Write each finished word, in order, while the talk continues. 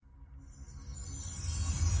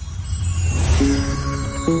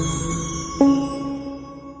If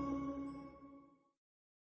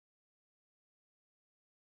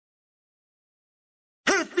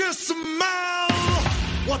you smell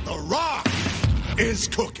what the Rock is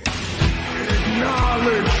cooking,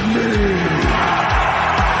 acknowledge me.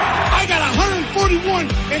 I got 141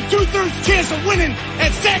 and 2/3 chance of winning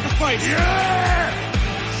at sacrifice. Yeah!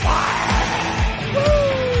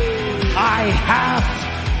 I have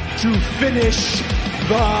to finish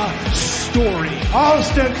the story.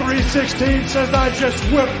 Austin 316 says I just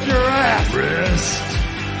whipped your ass. Rest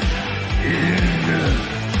in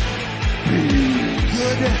peace.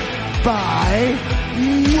 Goodbye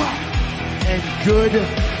and good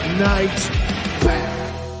night.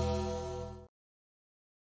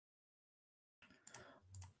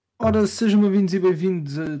 Ora, sejam bem-vindos e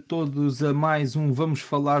bem-vindos a todos a mais um Vamos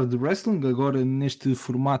Falar de Wrestling, agora neste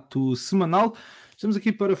formato semanal. Estamos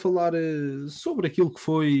aqui para falar sobre aquilo que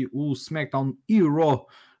foi o SmackDown e o Raw,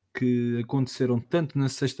 que aconteceram tanto na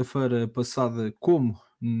sexta-feira passada como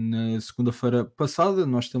na segunda-feira passada.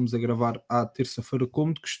 Nós estamos a gravar à terça-feira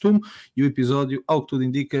como de costume e o episódio, ao que tudo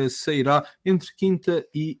indica, sairá entre quinta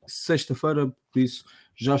e sexta-feira, por isso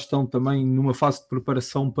já estão também numa fase de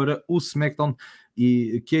preparação para o SmackDown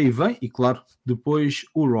e que aí vem, e claro, depois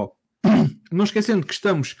o Raw. Não esquecendo que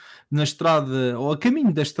estamos na estrada, ou a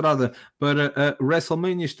caminho da estrada para a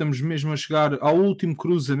WrestleMania, estamos mesmo a chegar ao último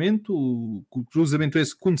cruzamento, o cruzamento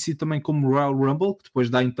esse conhecido também como Royal Rumble, que depois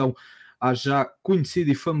dá então à já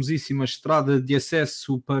conhecida e famosíssima estrada de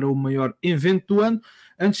acesso para o maior evento do ano.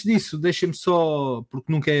 Antes disso, deixem-me só,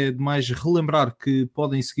 porque nunca é demais relembrar que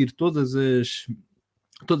podem seguir todas as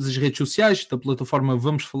redes sociais da plataforma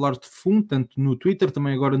Vamos Falar de Fundo, tanto no Twitter,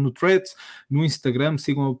 também agora no Threads, no Instagram,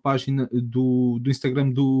 sigam a página do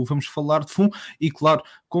Instagram do Vamos Falar de Fundo e, claro,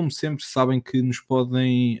 como sempre, sabem que nos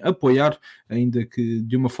podem apoiar, ainda que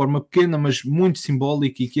de uma forma pequena, mas muito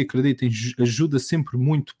simbólica e que, acreditem, ajuda sempre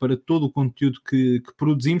muito para todo o conteúdo que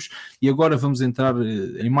produzimos. E agora vamos entrar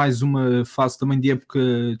em mais uma fase também de época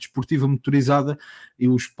desportiva motorizada e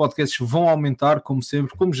os podcasts vão aumentar, como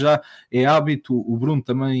sempre, como já é hábito. O Bruno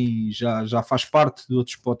também já faz parte de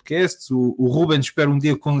outros podcasts. O Ruben, espero um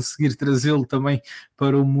dia conseguir trazê-lo também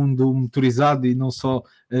para o mundo motorizado e não só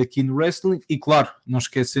aqui no wrestling. E claro, não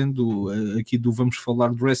esquecendo aqui do Vamos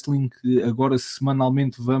Falar de Wrestling, que agora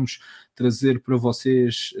semanalmente vamos trazer para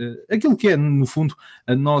vocês aquilo que é, no fundo,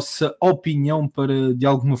 a nossa opinião para, de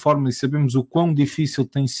alguma forma, e sabemos o quão difícil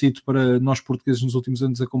tem sido para nós portugueses nos últimos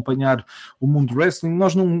anos acompanhar o mundo do wrestling.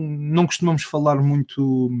 Nós não costumamos falar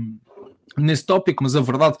muito nesse tópico, mas a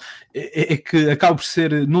verdade é que acaba por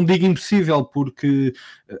ser, não digo impossível, porque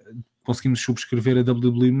conseguimos subscrever a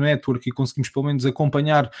WWE Network e conseguimos pelo menos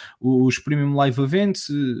acompanhar os Premium Live Events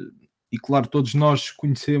e claro, todos nós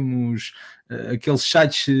conhecemos aqueles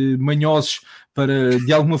sites manhosos para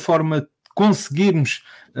de alguma forma conseguirmos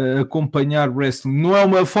acompanhar wrestling. Não é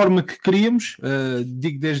uma forma que queríamos,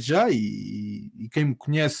 digo desde já, e quem me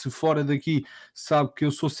conhece fora daqui sabe que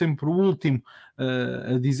eu sou sempre o último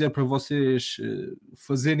a dizer para vocês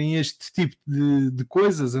fazerem este tipo de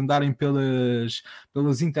coisas, andarem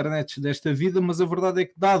pelas internets desta vida, mas a verdade é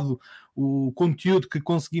que, dado o conteúdo que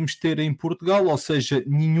conseguimos ter em Portugal, ou seja,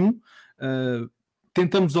 nenhum,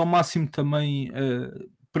 tentamos ao máximo também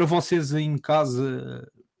para vocês aí em casa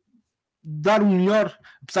dar o melhor,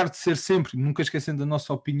 apesar de ser sempre, nunca esquecendo da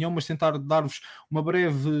nossa opinião, mas tentar dar-vos uma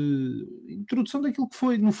breve introdução daquilo que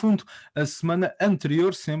foi, no fundo, a semana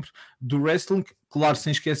anterior sempre do wrestling, claro,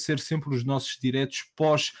 sem esquecer sempre os nossos diretos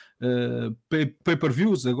pós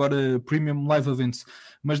pay-per-views, agora Premium Live Events.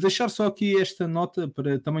 Mas deixar só aqui esta nota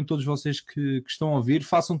para também todos vocês que estão a ouvir,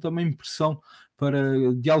 façam também pressão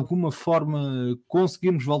para de alguma forma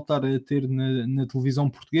conseguirmos voltar a ter na televisão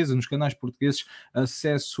portuguesa, nos canais portugueses,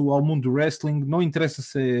 acesso ao mundo do wrestling. Não interessa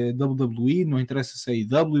se é WWE, não interessa se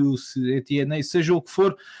é AEW, se é TNA, seja o que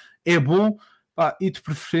for, é bom, e de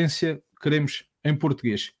preferência queremos em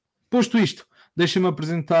português. Posto isto, deixa-me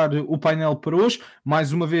apresentar o painel para hoje.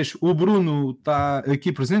 Mais uma vez, o Bruno está aqui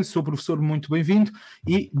presente, sou professor, muito bem-vindo.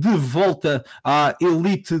 E de volta à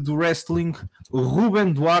elite do wrestling,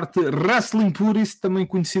 Ruben Duarte, Wrestling Purist, também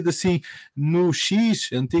conhecido assim no X,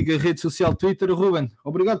 antiga rede social Twitter. Ruben,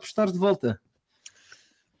 obrigado por estar de volta.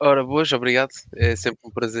 Ora, boas, obrigado. É sempre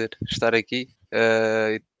um prazer estar aqui.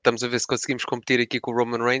 Estamos a ver se conseguimos competir aqui com o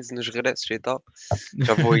Roman Reigns nos regressos e tal.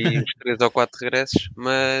 Já vou aí uns 3 ou 4 regressos,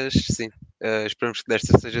 mas sim, esperamos que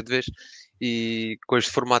desta seja de vez. E com este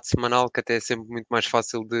formato semanal, que até é sempre muito mais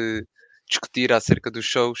fácil de discutir acerca dos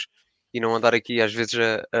shows e não andar aqui às vezes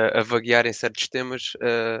a vaguear em certos temas,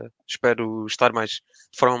 espero estar de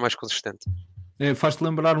forma mais consistente. Faz-te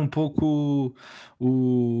lembrar um pouco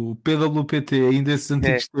o PWPT, ainda esses É,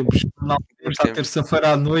 antigos tempos, bons normalmente à tempos,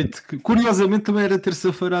 terça-feira à noite, que curiosamente também era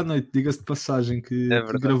terça-feira à noite, diga-se de passagem, é que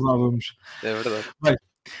verdade, gravávamos. é verdade. Bem,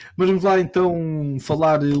 mas vamos lá então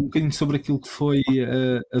falar um bocadinho sobre aquilo que foi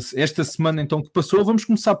esta semana então que passou. Vamos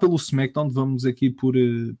começar pelo SmackDown, vamos aqui por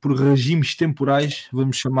regimes temporais,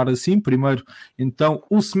 vamos chamar assim. Primeiro, então,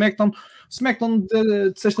 o SmackDown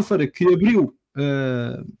de sexta-feira, que abriu,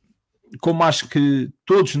 como acho que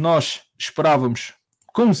todos nós esperávamos,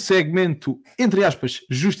 com um segmento, entre aspas,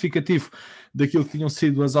 justificativo daquilo que tinham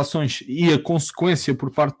sido as ações e a consequência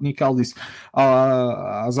por parte de Nick Aldis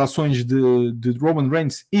às ações de Roman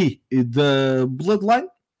Reigns e da Bloodline.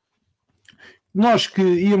 Nós que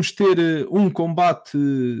íamos ter um combate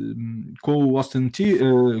com o Austin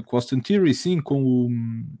Theory, sim, com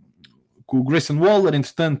o Grayson Waller.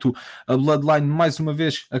 Entretanto, a Bloodline mais uma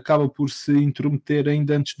vez acaba por se intrometer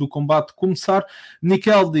ainda antes do combate começar. Nick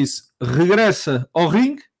Aldis regressa ao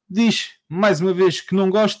ringue, diz mais uma vez que não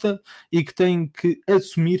gosta e que tem que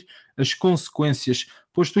assumir as consequências.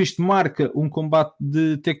 Posto isto, marca um combate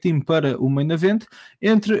de tag team para o main event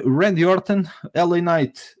entre Randy Orton, LA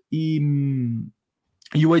Knight e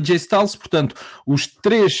o AJ Styles. Portanto, os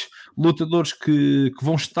três lutadores que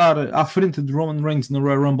vão estar à frente de Roman Reigns na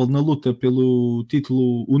Royal Rumble na luta pelo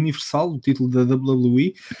título universal, o título da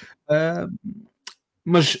WWE.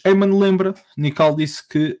 Mas Heyman lembra, Nick Aldis,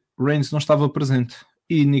 que Reigns não estava presente.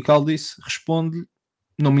 E Nick Aldis responde: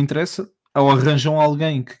 não me interessa, ou arranjam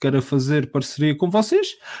alguém que queira fazer parceria com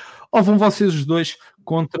vocês, ou vão vocês os dois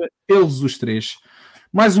contra eles os três.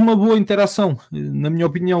 Mais uma boa interação, na minha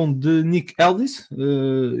opinião, de Nick Aldis.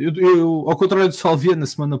 Eu, ao contrário do Salvia na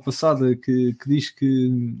semana passada, que diz que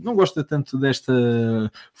não gosta tanto desta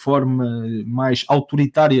forma mais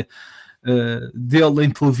autoritária dele em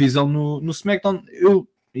televisão no SmackDown,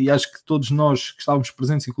 e acho que todos nós que estávamos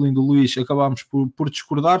presentes, incluindo o Luís, acabámos por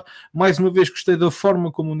discordar. Mais uma vez gostei da forma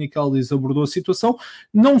como o Nick Aldis abordou a situação,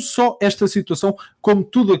 não só esta situação, como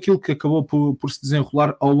tudo aquilo que acabou por se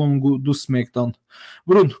desenrolar ao longo do SmackDown.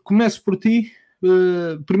 Bruno, começo por ti.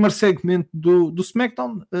 Primeiro segmento do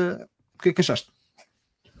SmackDown, o que é que achaste?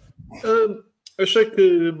 Achei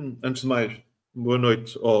que, antes de mais, boa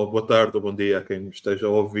noite, ou boa tarde, ou bom dia a quem me esteja a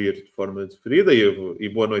ouvir de forma diferida, e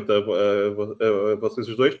boa noite a vocês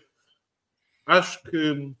os dois. Acho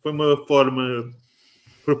que foi uma forma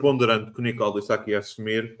preponderante que o Nick Aldis está aqui a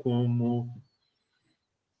assumir como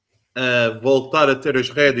voltar a ter as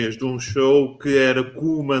rédeas de um show que era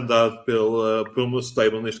comandado pelo meu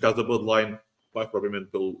stable, neste caso a Bloodline, mais propriamente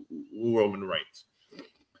pelo Roman Reigns.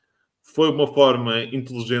 Foi uma forma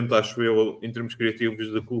inteligente, acho eu, em termos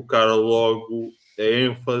criativos, de colocar logo a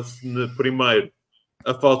ênfase primeiro,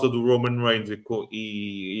 a falta do Roman Reigns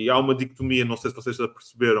e há uma dicotomia, não sei se vocês já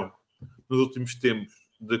perceberam, nos últimos tempos,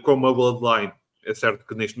 de como a Bloodline, é certo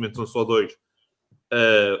que neste momento são só dois,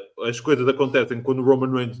 as coisas acontecem quando o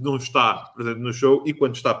Roman Reigns não está presente no show e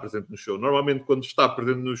quando está presente no show. Normalmente, quando está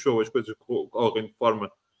presente no show, as coisas correm de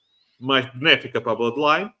forma mais benéfica para a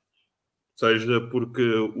Bloodline, seja porque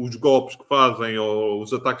os golpes que fazem ou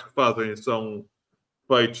os ataques que fazem são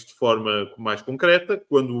feitos de forma mais concreta.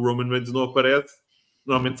 Quando o Roman Reigns não aparece,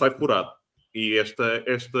 normalmente sai furado. E esta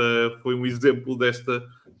foi um exemplo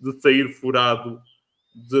de sair furado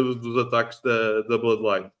dos ataques da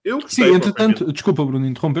Bloodline. Sim, entretanto, desculpa Bruno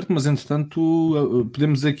interromper-te, mas entretanto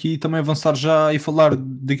podemos aqui também avançar já e falar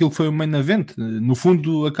daquilo que foi o main event. No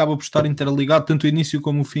fundo acaba por estar interligado tanto o início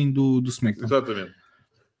como o fim do SmackDown. Exatamente.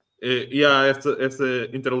 E há essa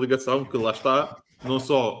interligação que lá está. Não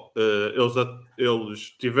só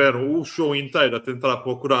eles tiveram o show inteiro a tentar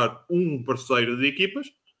procurar um parceiro de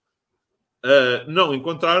equipas, não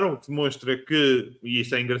encontraram, o que demonstra que, e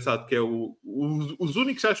isto é engraçado, que é os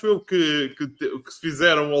únicos, acho eu, que se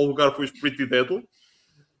fizeram ao lugar foi os Pretty Deadly,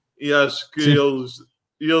 e acho que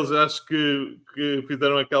eles acho que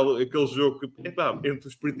fizeram aquele jogo que, entre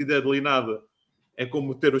os Pretty Deadly e nada, é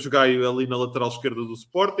como ter o Gaio ali na lateral esquerda do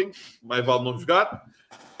Sporting, mais vale não jogar.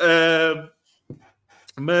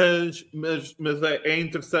 Mas é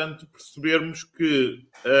interessante percebermos que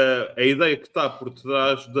a ideia que está por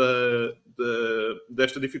trás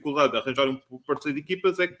desta dificuldade de arranjar um parceiro de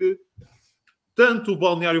equipas é que tanto o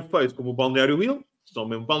Balneário Face como o Balneário Hill, são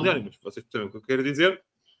mesmo balneário, mas vocês percebem o que eu quero dizer,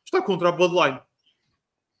 está contra a Bloodline.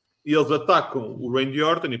 E eles atacam o Randy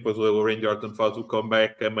Orton e depois o Randy Orton faz o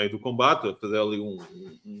comeback a meio do combate, a fazer ali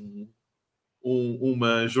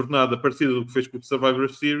uma jornada parecida do que fez com o Survivor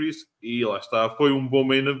Series, e lá está, foi um bom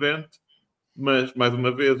main event, mas mais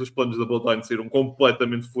uma vez os planos da Bloodline saíram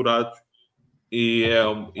completamente furados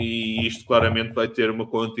E isto claramente vai ter uma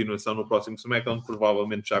continuação no próximo SmackDown,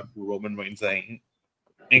 provavelmente já com o Roman Reigns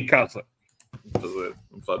em casa.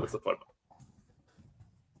 Vamos falar dessa forma.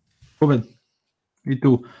 Ruben, e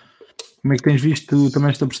tu? Como é que tens visto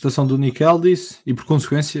também esta prestação do Nick Aldis e, por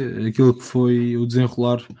consequência, aquilo que foi o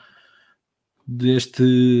desenrolar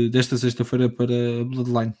desta sexta-feira para a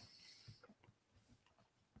Bloodline?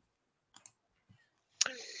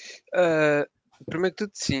 Primeiro de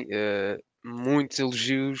tudo, sim. Muitos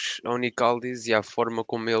elogios ao Nick Aldis e à forma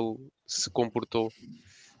como ele se comportou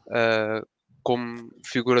como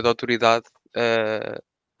figura de autoridade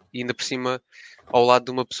e ainda por cima ao lado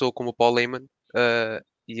de uma pessoa como o Paul Heyman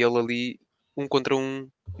e ele ali um contra um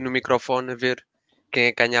no microfone a ver quem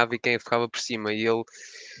é que ganhava e quem é que ficava por cima e ele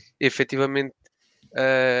efetivamente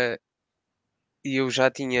e eu já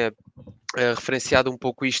tinha referenciado um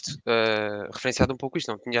pouco isto,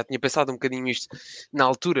 não, já tinha pensado um bocadinho isto na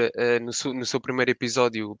altura, no seu primeiro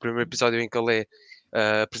episódio, o primeiro episódio em que ele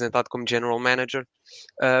é apresentado como General Manager.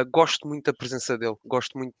 Gosto muito da presença dele,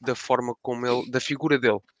 gosto muito da forma como ele, da figura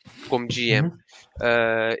dele como GM,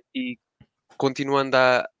 e continuando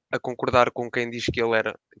a concordar com quem diz que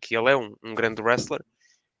ele é um grande wrestler,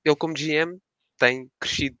 ele como GM tem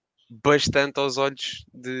crescido bastante aos olhos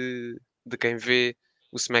de quem vê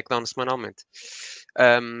o SmackDown semanalmente.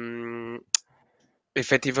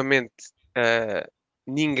 Efetivamente,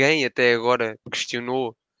 ninguém até agora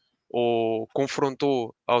questionou ou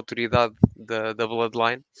confrontou a autoridade da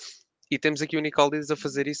Bloodline e temos aqui o Nick Aldis a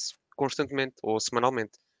fazer isso constantemente ou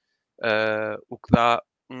semanalmente, o que dá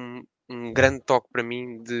um grande toque para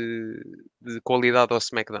mim de qualidade ao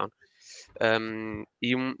SmackDown.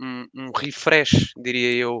 E um refresh,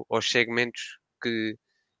 diria eu, aos segmentos que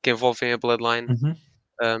envolvem a Bloodline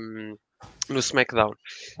no SmackDown.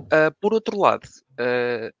 Por outro lado,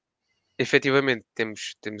 efetivamente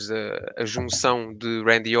temos a junção de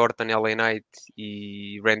Randy Orton, LA Knight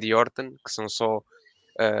e Randy Orton, que são só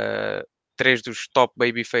três dos top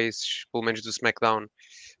babyfaces, pelo menos do SmackDown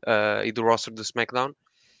e do roster do SmackDown,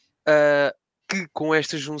 que com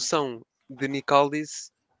esta junção de Nick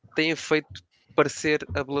Aldis tem feito parecer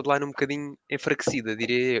a Bloodline um bocadinho enfraquecida,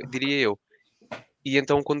 diria eu. E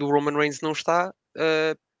então quando o Roman Reigns não está,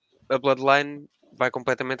 a Bloodline vai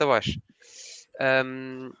completamente abaixo.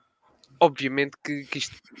 Obviamente que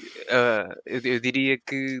isto, eu diria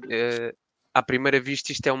que à primeira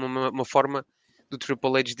vista isto é uma forma do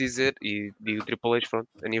Triple H dizer, e o Triple H, pronto,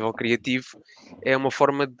 a nível criativo, é uma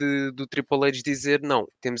forma do Triple H dizer, não,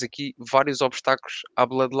 temos aqui vários obstáculos à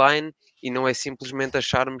Bloodline e não é simplesmente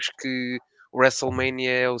acharmos que o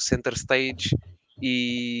WrestleMania é o center stage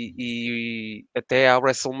e até à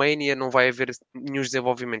WrestleMania não vai haver nenhum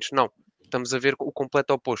desenvolvimentos. Não, estamos a ver o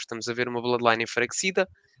completo oposto, estamos a ver uma Bloodline enfraquecida,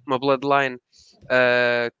 uma Bloodline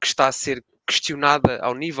que está a ser questionada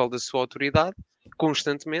ao nível da sua autoridade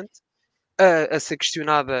constantemente, a ser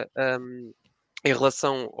questionada em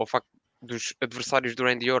relação ao facto dos adversários do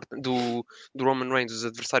Randy Orton, do Roman Reigns, os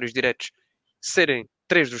adversários diretos, serem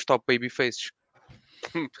três dos top babyfaces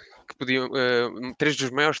que podiam, três dos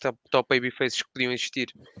maiores top babyfaces que podiam existir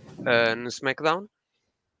no SmackDown.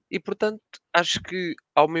 E portanto, acho que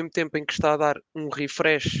ao mesmo tempo em que está a dar um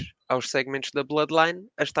refresh aos segmentos da Bloodline,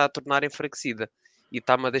 a está a tornar enfraquecida. E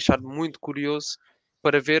está-me a deixar muito curioso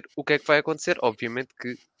para ver o que é que vai acontecer. Obviamente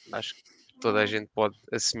que acho que toda a gente pode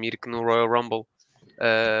assumir que no Royal Rumble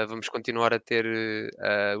vamos continuar a ter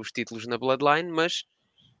os títulos na Bloodline, mas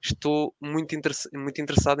estou muito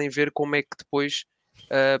interessado em ver como é que depois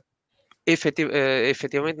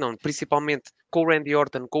efetivamente não, principalmente com o Randy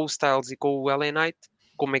Orton, com o Styles e com o LA Knight,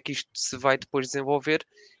 como é que isto se vai depois desenvolver,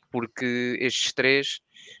 porque estes três,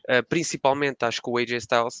 principalmente acho que o AJ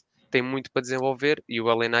Styles tem muito para desenvolver e o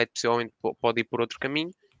LA Knight possivelmente pode ir por outro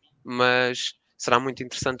caminho, mas será muito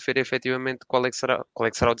interessante ver efetivamente qual é que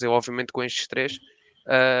será o desenvolvimento com estes três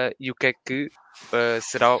e o que é que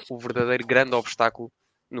será o verdadeiro grande obstáculo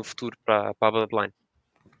no futuro para a Bloodline.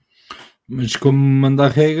 Mas como manda a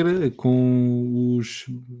regra, com os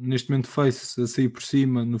neste momento face a sair por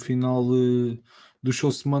cima no final do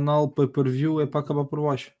show semanal, pay-per-view é para acabar por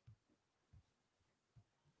baixo.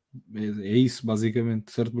 É isso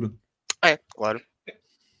basicamente, certo, Bruno? É, claro.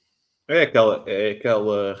 É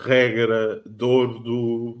aquela regra de ouro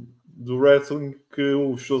do wrestling que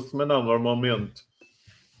o show semanal normalmente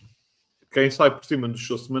quem sai por cima do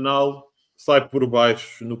show semanal sai por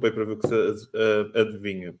baixo no pay-per-view que se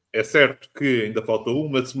adivinha. É certo que ainda falta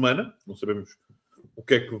uma semana, não sabemos o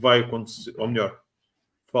que é que vai acontecer, ou melhor,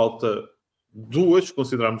 falta duas,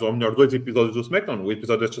 considerarmos ou melhor 2 episódios do SmackDown, o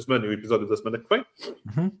episódio desta semana e o episódio da semana que vem.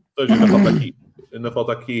 Ou seja, ainda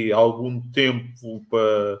falta aqui algum tempo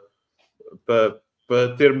para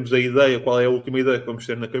para termos a ideia, qual é a última ideia que vamos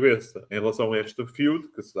ter na cabeça em relação a esta feud,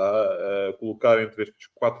 que se está a colocar entre estes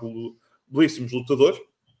 4 belíssimos lutadores,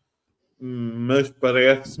 mas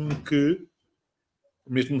parece-me que,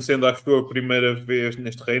 mesmo sendo acho que a primeira vez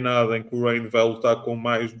neste reinado em que o Reigns vai lutar com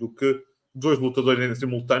mais do que 2 lutadores em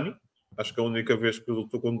simultâneo, acho que a única vez que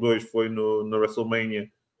lutou com 2 foi na WrestleMania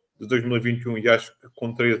de 2021 e acho que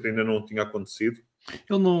com 3 ainda não tinha acontecido.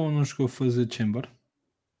 Ele não chegou a fazer Chamber?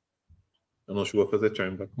 Ele não chegou a fazer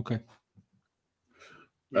Chamber. Ok.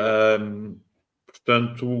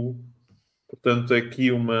 Portanto,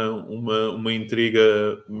 aqui uma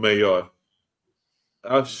intriga maior.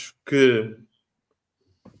 Acho que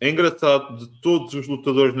é engraçado, de todos os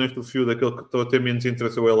lutadores neste feud, aquele que está a ter menos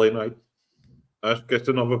interesse é o LA Knight. Acho que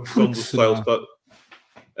esta nova versão do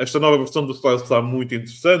Styles está muito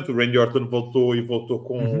interessante. O Randy Orton voltou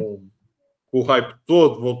com o hype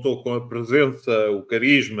todo, voltou com a presença, o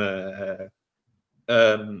carisma.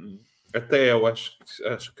 Até eu acho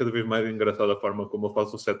cada vez mais engraçada a forma como eu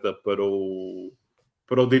faço o setup para o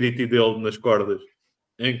DDT dele nas cordas,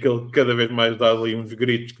 em que ele cada vez mais dá ali uns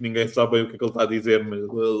gritos que ninguém sabe bem o que é que ele está a dizer,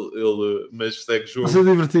 mas segue jogo. Estás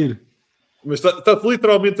a divertir. Mas está-te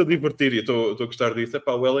literalmente a divertir e estou a gostar disso.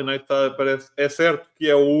 Epá, o LA Knight é certo que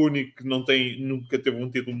é o único que nunca teve um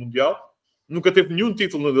título mundial, nunca teve nenhum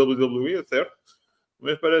título na WWE, é certo,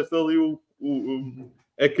 mas parece ali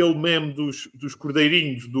aquele meme dos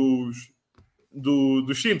cordeirinhos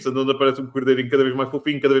dos Simpsons, onde aparece um cordeirinho cada vez mais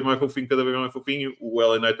fofinho, cada vez mais fofinho, cada vez mais fofinho. O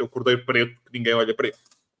LA Knight é o cordeiro preto que ninguém olha para ele.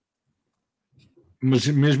 Mas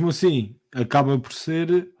mesmo assim, acaba por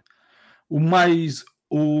ser o mais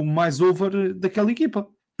over daquela equipa.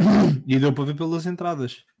 E deu para ver pelas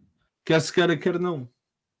entradas. Quer se queira, quer não.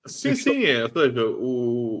 Sim, sim, é. Ou seja,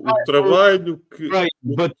 o trabalho que...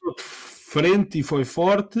 Bateu de frente e foi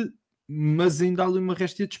forte, mas ainda há ali uma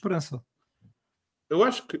restia de esperança. Eu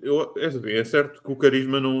acho que... é certo que o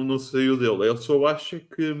carisma não saiu dele. Ele só acha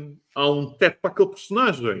que há um teto para aquele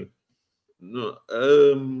personagem.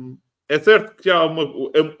 É certo que há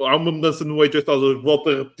uma mudança no AJ Styles. Volto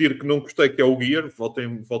a repetir que não gostei, que é o Gear. Volto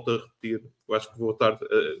a repetir. Eu acho que vou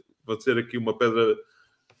ser aqui uma pedra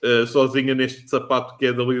sozinha neste sapato que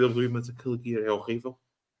é da WWE, mas aquele Gear é horrível.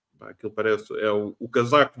 Aquilo parece... É o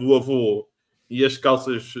casaco do avô e as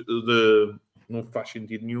calças não faz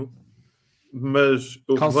sentido nenhum. Mas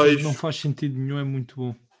eu Calças vejo... não faz sentido nenhum, é muito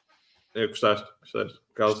bom. Gostaste.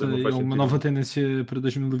 Calça não faz É uma sentido nova nenhum. tendência para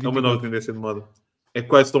 2020. É uma nova tendência de moda. É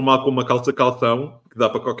quase tão mal como uma calção, que dá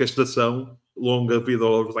para qualquer estação. Longa vida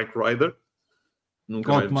ao Zack Ryder.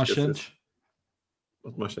 Nunca mais me esquecer.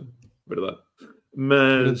 O Tomás Santos. Verdade.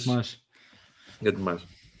 Mas... É demais.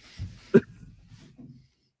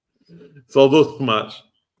 Saudoso Tomás.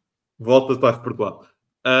 Volta, estás perdoado.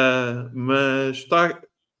 Mas está...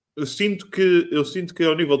 Eu sinto que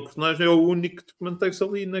ao nível de personagem é o único que te mantém-se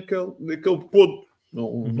ali naquele ponto.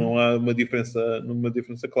 Não há uma diferença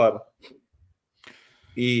clara.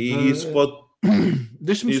 E isso pode...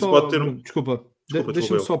 Deixa-me só... Pode ter Desculpa.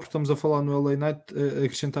 Deixa-me só, porque estamos a falar no LA Knight,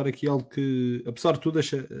 acrescentar aqui algo que, apesar de tudo,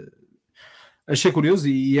 achei curioso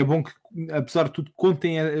e é bom que, apesar de tudo,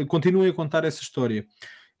 continuem a contar essa história.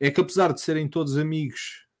 É que apesar de serem todos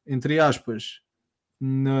amigos, entre aspas,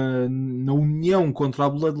 na união contra a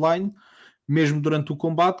Bloodline, mesmo durante o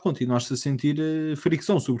combate continuaste a sentir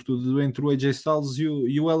fricção, sobretudo entre o AJ Styles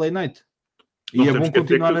e o LA Knight. E é bom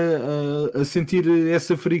continuar a sentir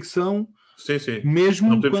essa fricção, sim.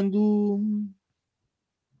 mesmo quando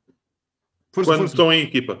estão em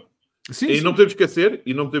equipa. Sim. Não podemos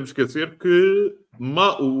esquecer que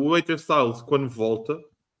o AJ Styles, quando volta,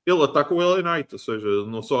 ele ataca o LA Knight, ou seja,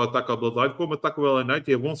 não só ataca a Bloodline, como ataca o LA Knight,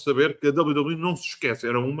 e é bom saber que a WWE não se esquece.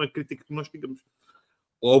 Era uma crítica que nós tínhamos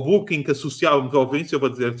ao booking que associávamos ao Vince. Eu vou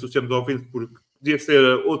dizer que associamos ao Vince porque podia ser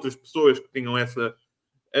outras pessoas que tinham que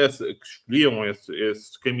escolhiam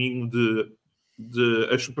esse caminho de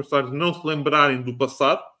as superstars não se lembrarem do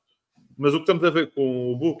passado. Mas o que estamos a ver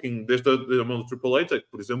com o booking desde a mão do Triple H é que,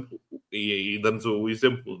 por exemplo, e damos o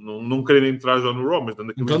exemplo, não querendo entrar já no Raw, mas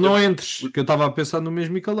dando aqui então não entres, que eu estava a pensar no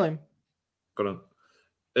mesmo e calei-me. Pronto.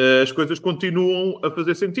 As coisas continuam a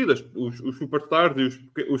fazer sentido. Os superstars e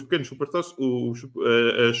os pequenos superstars,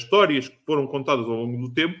 as histórias que foram contadas ao longo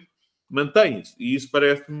do tempo mantêm-se. E isso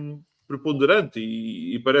parece-me preponderante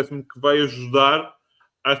e parece-me que vai ajudar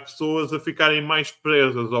as pessoas a ficarem mais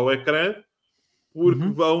presas ao ecrã, porque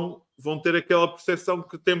vão ter aquela percepção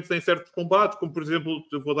que temos em certos combates, como por exemplo,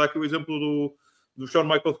 eu vou dar aqui o exemplo do Shawn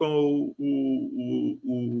Michaels com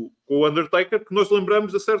o Undertaker, que nós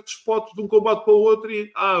lembramos a certos spots de um combate para o outro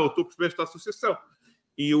e eu estou a perceber esta associação.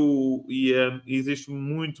 E existe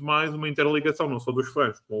muito mais uma interligação, não só dos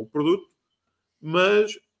fãs com o produto,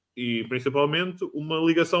 mas, e principalmente, uma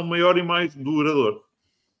ligação maior e mais duradoura.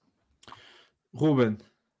 Ruben,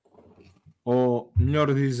 ou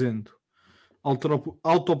melhor dizendo,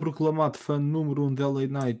 autoproclamado fã número 1 de LA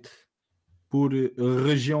Knight por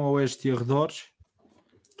região oeste e arredores,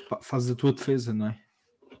 faz a tua defesa, não é?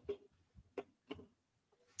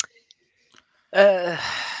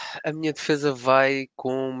 A minha defesa vai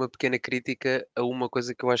com uma pequena crítica a uma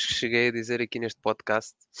coisa que eu acho que cheguei a dizer aqui neste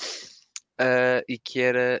podcast, e que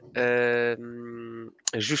era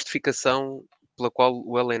a justificação pela qual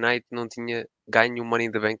o LA Knight não tinha ganho o Money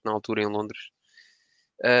in the Bank na altura em Londres.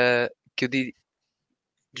 Que eu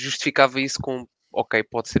justificava isso com, ok,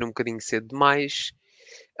 pode ser um bocadinho cedo demais,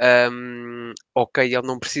 ok, ele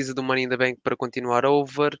não precisa do Money in the Bank para continuar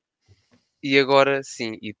over, e agora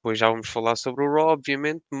sim, e depois já vamos falar sobre o Raw,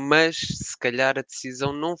 obviamente, mas se calhar a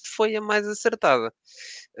decisão não foi a mais acertada.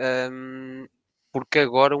 Porque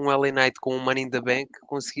agora um LA Knight com um Money in the Bank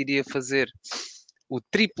conseguiria fazer o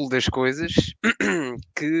triplo das coisas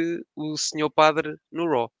que o senhor padre no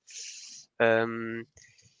Raw.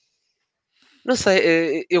 Não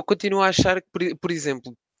sei, eu continuo a achar que, por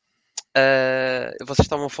exemplo, vocês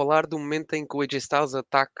estavam a falar do momento em que o AJ Styles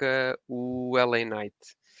ataca o LA Knight.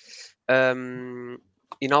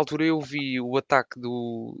 E na altura eu vi o ataque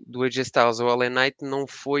do AJ Styles ao LA Knight, não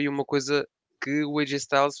foi uma coisa que o AJ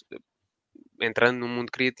Styles, entrando no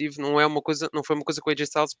mundo criativo, não foi uma coisa que o AJ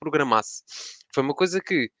Styles programasse. Foi uma coisa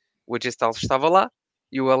que o AJ Styles estava lá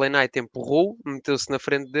e o LA Knight empurrou, meteu-se na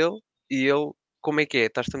frente dele e ele, como é que é?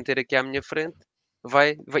 Estás-te a meter aqui à minha frente?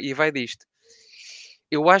 Vai disto.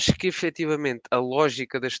 Eu acho que efetivamente a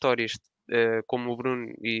lógica das histórias, como o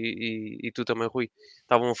Bruno e tu também, Rui,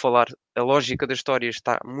 estavam a falar, a lógica das histórias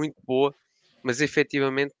está muito boa, mas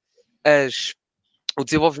efetivamente o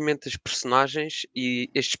desenvolvimento das personagens e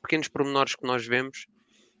estes pequenos pormenores que nós vemos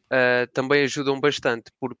também ajudam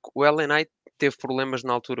bastante, porque o LA Knight teve problemas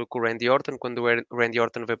na altura com o Randy Orton, quando o Randy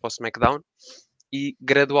Orton veio para o SmackDown, e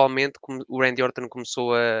gradualmente o Randy Orton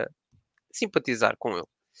começou a simpatizar com ele.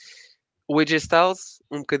 O AJ Styles,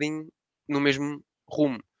 um bocadinho no mesmo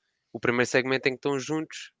rumo. O primeiro segmento em que estão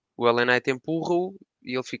juntos, o LA Knight empurra-o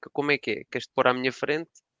e ele fica, como é que é? Queres-te pôr à minha frente?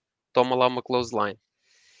 Toma lá uma clothesline.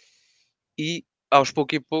 E aos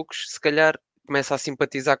poucos e poucos, se calhar, começa a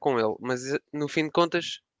simpatizar com ele. Mas no fim de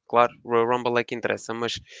contas, claro, o Royal Rumble é que interessa,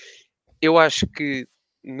 mas eu acho que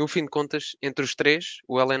no fim de contas, entre os três,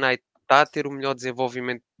 o LA Knight está a ter o melhor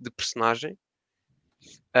desenvolvimento de personagem.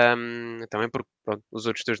 Também porque pronto, os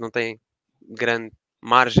outros dois não têm grande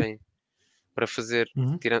margem para fazer,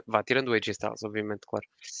 tirando o AJ Styles, obviamente, claro.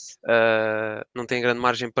 Não tem grande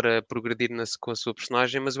margem para progredir com a sua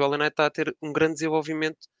personagem, mas o LA Knight está a ter um grande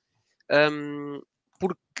desenvolvimento,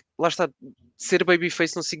 porque lá está, ser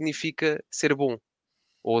babyface não significa ser bom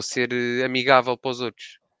ou ser amigável para os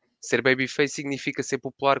outros. Ser babyface significa ser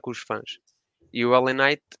popular com os fãs. E o LA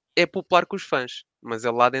Knight é popular com os fãs, mas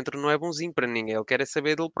ele lá dentro não é bonzinho para ninguém, ele quer é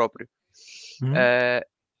saber dele próprio.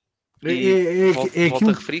 Volto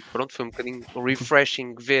a referir que pronto, foi um bocadinho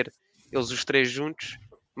refreshing ver eles os três juntos,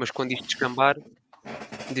 mas quando isto descambar,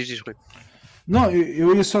 diz Rui. Não,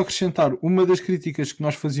 eu ia só acrescentar uma das críticas que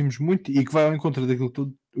nós fazíamos muito e que vai ao encontro daquilo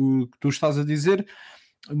que tu estás a dizer,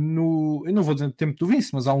 eu não vou dizer no tempo do Vince,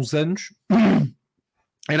 mas há uns anos,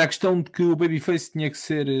 era a questão de que o babyface tinha que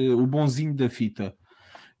ser o bonzinho da fita.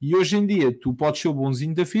 E hoje em dia, tu podes ser o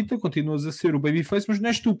bonzinho da fita, continuas a ser o babyface, mas não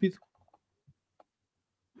é estúpido.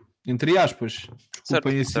 Entre aspas.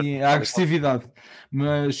 Desculpem assim a agressividade.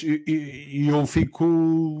 Mas eu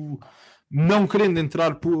fico não querendo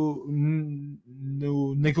entrar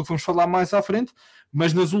naquilo que vamos falar mais à frente,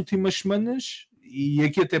 mas nas últimas semanas, e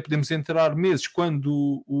aqui até podemos entrar meses,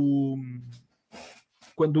 quando o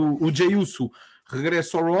Jey Uso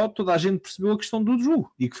regressa ao Raw, toda a gente percebeu a questão do Drew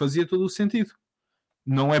e que fazia todo o sentido.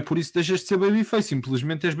 Não é por isso que deixas de ser babyface,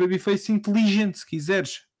 simplesmente és babyface inteligente, se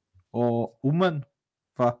quiseres, ou humano.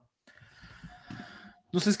 Vá.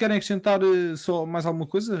 Não sei se querem acrescentar só mais alguma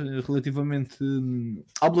coisa relativamente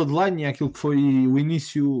ao Bloodline e àquilo que foi o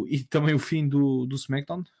início e também o fim do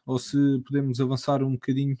SmackDown, ou se podemos avançar um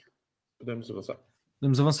bocadinho. Podemos avançar.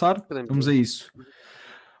 Vamos a isso.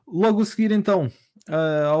 Logo a seguir então,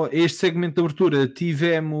 este segmento de abertura,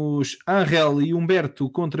 tivemos Angel e Humberto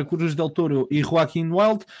contra Cruz del Toro e Joaquim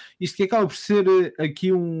Wild. Isto que acaba por ser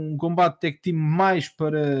aqui um combate tag team mais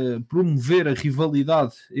para promover a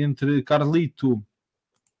rivalidade entre Carlito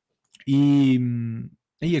e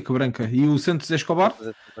a Cabranca e o Santos Escobar.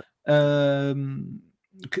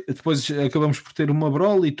 Depois acabamos por ter uma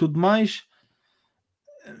brawl e tudo mais.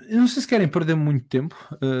 Eu não sei se querem perder muito tempo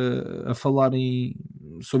a falarem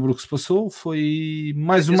sobre o que se passou. Foi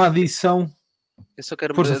mais uma adição. Eu só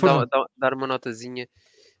quero Força, força. dar uma notazinha,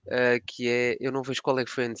 que é, eu não vejo qual é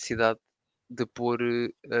que foi a necessidade de pôr,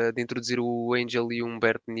 de introduzir o Angel e o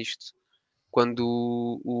Humberto nisto, quando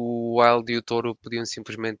o Wild e o Toro podiam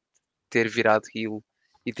simplesmente ter virado heel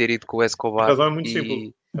e ter ido com o A Escobar razão é muito e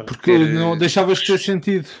simples. Porque não deixavas de ter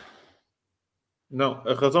sentido. Não,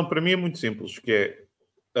 a razão para mim é muito simples, que é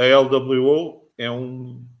a LWO é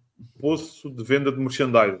um poço de venda de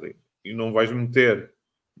merchandising e não vais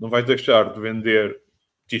deixar de vender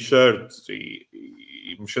t-shirts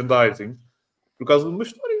e merchandising por causa de uma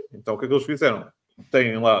história. Então o que é que eles fizeram?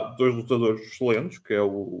 Têm lá dois lutadores excelentes, que é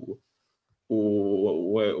o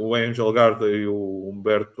Angel Garza e o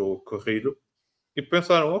Humberto Corrido, e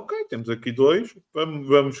pensaram, ok, temos aqui dois,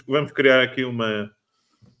 vamos criar aqui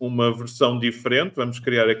uma versão diferente, vamos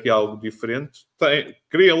criar aqui algo diferente.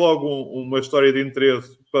 Cria logo uma história de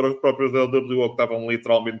interesse para os próprios LWO que estavam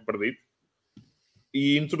literalmente perdidos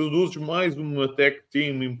e introduzes mais uma tag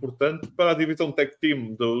team importante para a divisão tag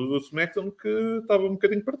team do SmackDown que estava um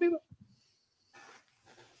bocadinho perdida.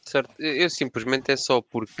 certo, eu simplesmente é só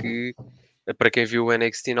porque, para quem viu o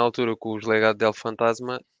NXT na altura com os legados del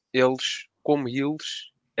Fantasma, eles, como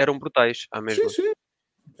heels, eram brutais à mesma. Sim.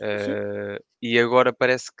 E agora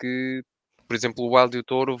parece que, por exemplo, o Wild e o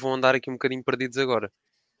Touro vão andar aqui um bocadinho perdidos agora.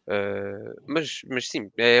 Mas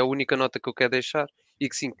sim, é a única nota que eu quero deixar e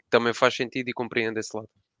que sim, também faz sentido e compreendo esse lado.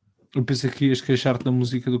 Eu pensei que ias queixar-te da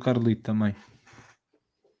música do Carlito também.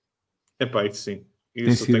 Epá, isso sim. Tem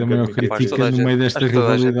Isso sido a maior que admitir. crítica no meio desta acho que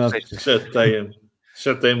toda a gente rivalidade. fez.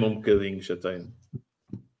 Chateia-me um bocadinho, chateia-me.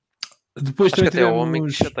 Depois Acho que também até o homem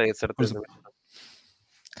que tivemos... chateia, certeza.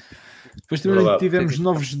 Depois também Verdade. tivemos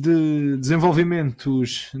novos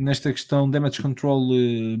desenvolvimentos nesta questão Damage Control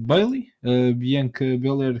Bayley, a Bianca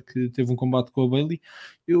Belair que teve um combate com a Bayley.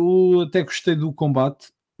 Eu até gostei do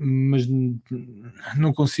combate, mas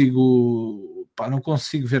não consigo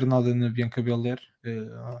ver nada na Bianca Belair.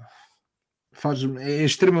 É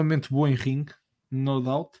extremamente boa em ringue, no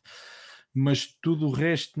doubt, mas tudo o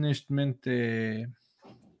resto neste momento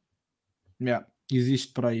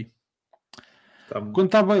existe por aí.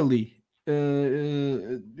 Quanto à Bayley,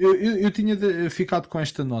 eu tinha ficado com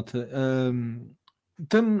esta nota.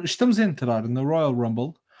 Estamos a entrar na Royal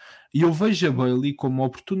Rumble e eu vejo a Bayley como a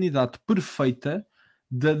oportunidade perfeita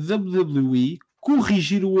da WWE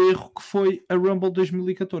corrigir o erro que foi a Rumble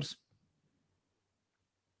 2014.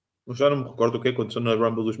 Eu já não me recordo o que aconteceu na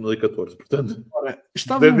Rumble 2014, portanto,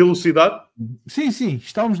 da Da velocidade. Sim,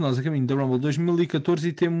 estávamos nós a caminho da Rumble 2014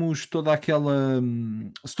 e temos toda aquela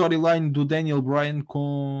storyline do Daniel Bryan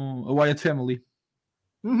com a Wyatt Family.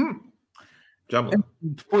 Já me lembro.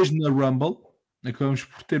 Depois na Rumble acabamos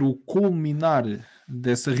por ter o culminar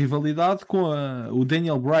dessa rivalidade com o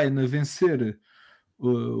Daniel Bryan a vencer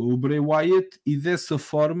o Bray Wyatt e dessa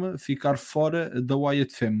forma ficar fora da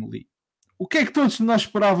Wyatt Family. O que é que todos nós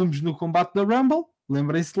esperávamos no combate da Rumble?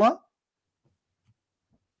 Lembrem-se lá?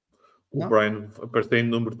 O Bryan apareceu em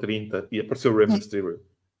número 30 e apareceu o Rey Mysterio.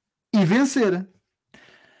 E vencer.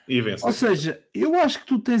 E vence. Ou seja, eu acho que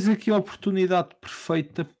tu tens aqui a oportunidade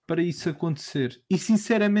perfeita para isso acontecer. E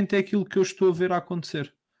sinceramente é aquilo que eu estou a ver a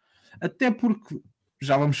acontecer. Até porque,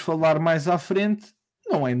 já vamos falar mais à frente,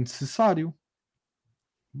 não é necessário.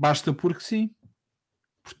 Basta porque sim.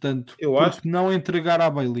 Portanto, porque não entregar à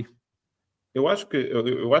Bayley? Eu acho que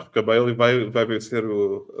a Bayley vai vencer a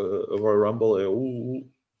Royal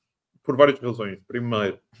Rumble por várias razões.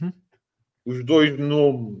 Primeiro, os dois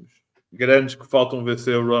nomes grandes que faltam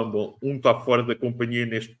vencer a Rumble, um está fora da companhia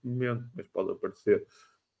neste momento, mas pode aparecer.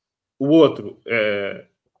 O outro é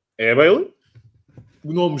a Bayley.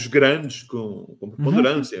 Nomes grandes com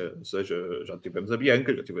preponderância. Ou seja, já tivemos a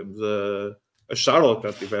Bianca, já tivemos a Charlotte,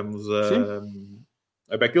 já tivemos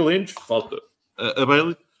a Becky Lynch. Falta a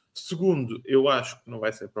Bayley. Segundo, eu acho que não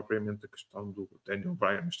vai ser propriamente a questão do Daniel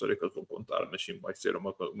Bryan, a história que eles vão contar, mas sim vai ser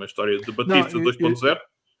uma história de Batista 2.0.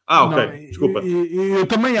 Ok, desculpa. Eu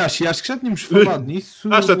também acho, e acho que já tínhamos falado nisso.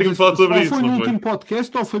 Já tínhamos falado sobre isso. Ou foi no último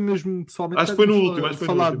podcast, ou foi mesmo pessoalmente. Acho que foi no último.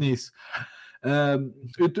 Falado nisso.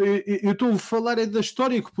 Eu estou a falar da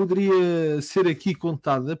história que poderia ser aqui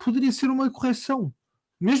contada, poderia ser uma correção,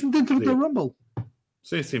 mesmo dentro da Rumble.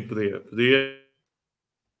 Sim, podia.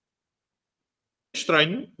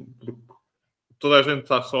 Estranho, porque toda a gente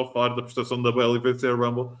está só a falar da prestação da Bayley vencer a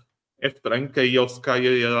Rumble. É estranho que a Io Sky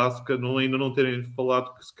e a Asuka ainda não terem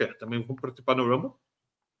falado que sequer também vão participar na Rumble.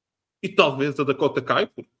 E talvez a Dakota Kai,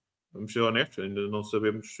 porque, vamos ser honestos, ainda não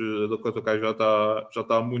sabemos se a Dakota Kai já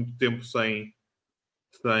está há muito tempo sem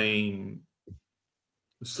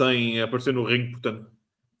aparecer no ringue, portanto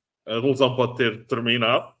a lesão pode ter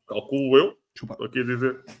terminado, calculo eu. Estou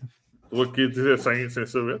aqui a dizer sem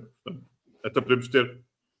saber. Portanto, Até podemos ter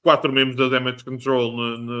 4 membros da Damage Control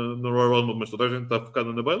no Royal Rumble, mas toda a gente está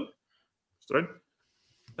focada na Bayley. Estranho.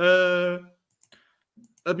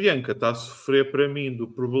 A Bianca está a sofrer para mim do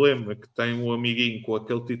problema que tem um amiguinho com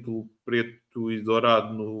aquele título preto e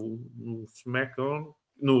dourado no SmackDown,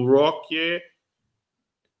 no Raw, que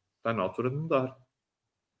está na altura de mudar.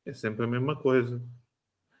 É sempre a mesma coisa.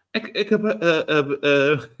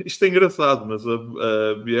 Isto é engraçado, mas a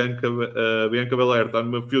Bianca Belair está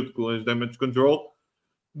numa feud com as Damage Control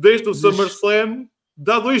desde o SummerSlam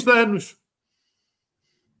de há 2 anos.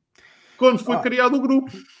 Quando foi criado o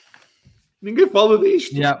grupo. Ninguém fala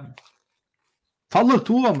disto. Yeah. Fala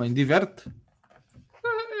tu, homem, diverte.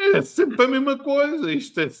 É sempre a mesma coisa.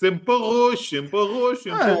 Isto é sempre arroz, sempre arroz,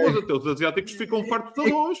 sempre arroz. Até os asiáticos ficam fartos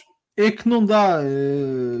de arroz. É que não dá.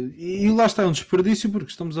 E lá está, é um desperdício, porque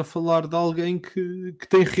estamos a falar de alguém que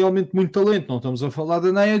tem realmente muito talento. Não estamos a falar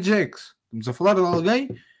da Nia Jax. Estamos a falar de alguém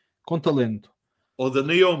com talento. Ou da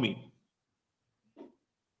Naomi.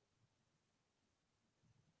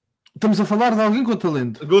 Estamos a falar de alguém com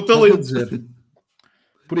talento. Com talento. Dizer.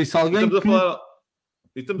 Por isso, alguém estamos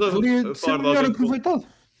que poderia ser melhor aproveitado.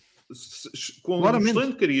 Com um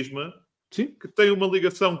excelente carisma. Sim. Que tem uma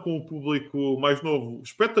ligação com o público mais novo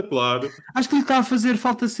espetacular. Acho que lhe está a fazer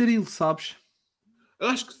falta ser ele, sabes?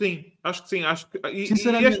 Acho que sim. E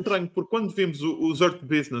é estranho, porque quando vimos os Earth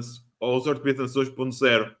Business, ou os Earth Business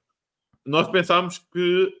 2.0, nós pensámos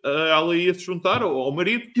que ela ia se juntar ao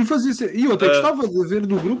marido. E eu até gostava de ver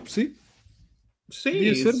no grupo, sim. Sim,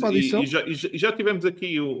 e já tivemos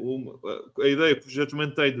aqui a ideia que já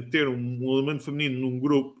desmentei de ter um elemento feminino num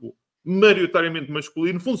grupo maioritariamente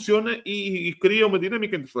masculino, funciona e cria uma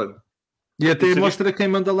dinâmica interessante. E até mostra que quem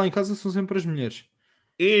manda lá em casa são sempre as mulheres.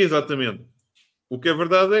 Exatamente. O que é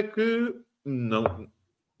verdade é que não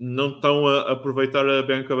estão a aproveitar a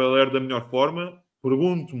Bianca Belair da melhor forma.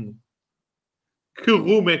 Pergunto-me que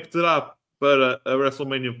rumo é que terá para a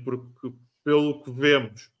WrestleMania, porque pelo que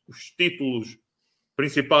vemos, os títulos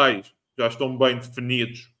principais já estão bem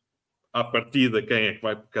definidos à partida quem é que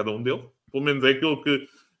vai por cada um deles. Pelo menos é aquilo que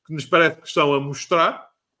nos parece que estão a mostrar,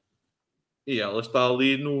 e ela está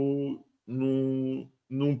ali num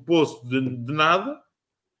poço de nada,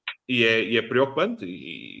 e é preocupante,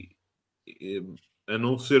 e a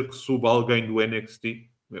não ser que suba alguém do NXT,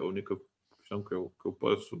 é a única questão que eu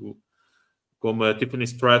posso, como a Tiffany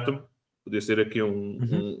Stratton, podia ser aqui uma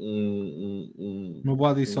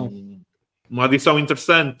boa adição. Uma adição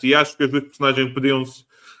interessante, e acho que as duas personagens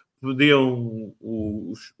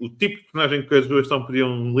o tipo de personagem que as duas estão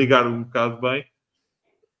podiam ligar um bocado bem.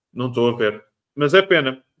 Não estou a ver. Mas é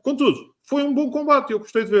pena. Contudo, foi um bom combate. Eu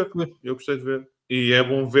gostei de ver. E é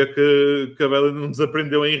bom ver que a Bayley não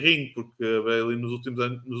desaprendeu em ringue, porque a Bayley nos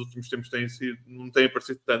últimos tempos não tem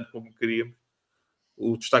aparecido tanto como queríamos.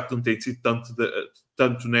 O destaque não tem sido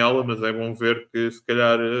tanto nela, mas é bom ver que se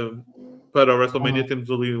calhar para a WrestleMania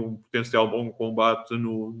temos ali um potencial bom combate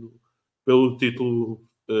pelo título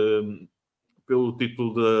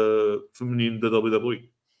feminino da WWE.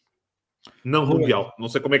 Não mundial. Não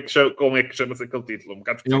sei como é que chama-se aquele título. Um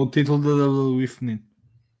bocado é o título da WWE feminino.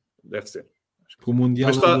 Deve ser. O mundial.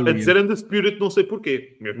 Mas está a dizer Undisputed, não sei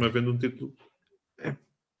porquê. Mesmo havendo um título.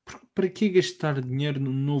 Para que gastar dinheiro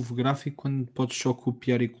num novo gráfico quando podes só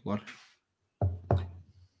copiar e colar?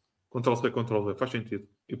 Ctrl-C, Ctrl-V. Faz sentido.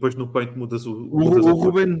 E depois no Paint mudas o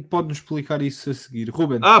Ruben pode-nos explicar isso a seguir.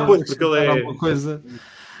 Ruben, pois, porque ele é alguma coisa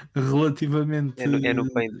relativamente... É no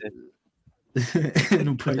Paint. É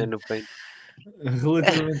no Paint.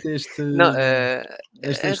 Relativamente a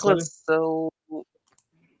esta história?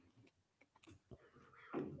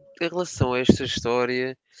 Em relação a esta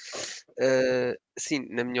história, sim,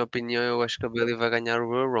 na minha opinião, eu acho que a Bayley vai ganhar o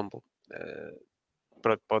Royal Rumble.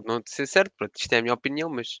 Pronto, pode não ser certo, pronto, isto é a minha opinião,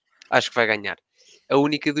 mas acho que vai ganhar. A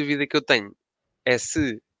única dúvida que eu tenho é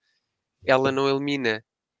se ela não elimina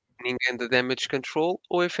ninguém da Damage Control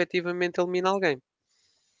ou efetivamente elimina alguém.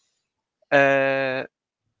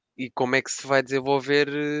 E como é que se vai desenvolver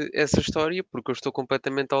essa história? Porque eu estou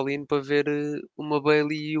completamente all-in para ver uma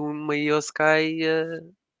Bayley e uma Io Sky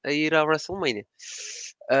a ir à WrestleMania.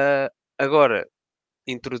 Agora,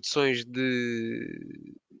 introduções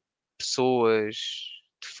de pessoas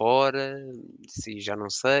de fora, sim, já não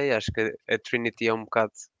sei. Acho que a Trinity é um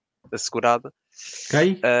bocado assegurada.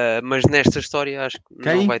 Mas nesta história acho que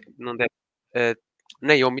não deve.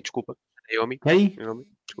 Naomi, desculpa. Naomi,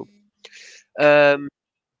 desculpa.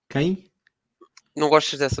 Quem? Não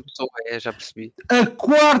gostas dessa pessoa, já percebi. A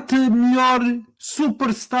quarta melhor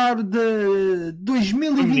superstar de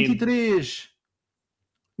 2023.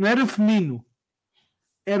 Não era feminino.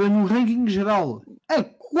 Era no ranking geral. A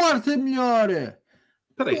quarta melhor.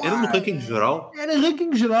 Espera aí, era no ranking geral? Era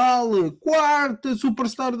ranking geral. Quarta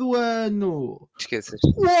superstar do ano. Esqueças.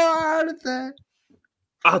 Quarta.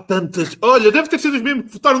 Há tantas. Olha, deve ter sido os mesmos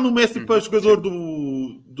que votaram no Messi para Sim. jogador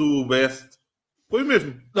do Best. Foi o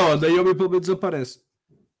mesmo. Não, daí o pelo menos desaparece.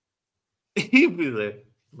 Pois é.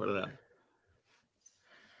 Verdade.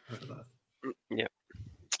 Verdade. Yeah.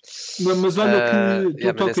 Mas olha que tu Yeah, mas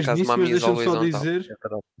nesse tocas caso, nisso, mas Mami is deixa-me always só on top. dizer, É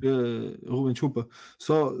verdade. Ruben, desculpa,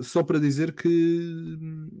 só para dizer que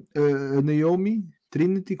a Naomi,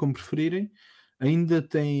 Trinity, como preferirem, ainda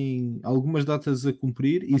tem algumas datas a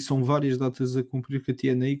cumprir e são várias datas a cumprir que a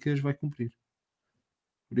TNA que as vai cumprir.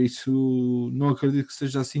 Por isso, não acredito que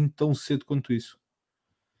seja assim tão cedo quanto isso.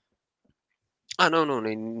 Não,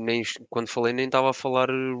 nem quando falei nem estava a falar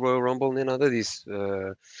Royal Rumble nem nada disso.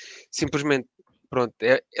 Simplesmente, pronto,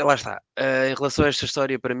 lá está. Em relação a esta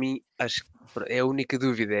história, para mim, acho que é a única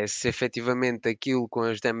dúvida é se efetivamente aquilo com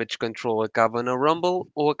as damage control acaba na Rumble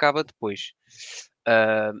ou acaba depois.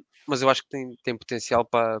 Ah, mas eu acho que tem potencial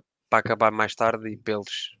para acabar mais tarde e para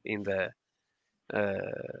eles ainda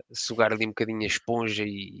sugar ali um bocadinho a esponja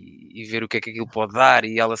e ver o que é que aquilo pode dar.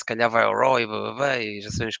 E ela se calhar vai ao Raw e bababá, e já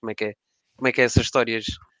sabemos como é que é essas histórias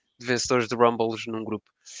de vencedores de Rumbles num grupo.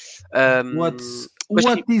 Mas sim,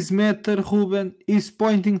 What is matter, Ruben, is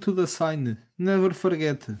pointing to the sign. Never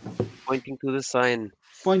forget. pointing to the sign.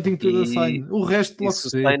 Pointing to the E, sign. O resto e logo se o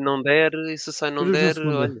se vê. sign não der, e se o sign não Vejam na der,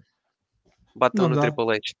 segunda. olha, batam Não no dá.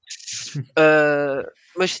 Triple H.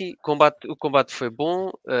 Mas sim, o combate foi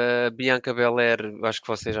bom. Bianca Belair, acho que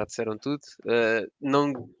vocês já disseram tudo.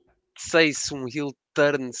 Não sei se um heel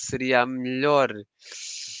turn seria a melhor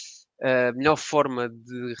forma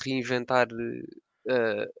de reinventar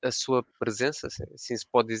a sua presença, se assim se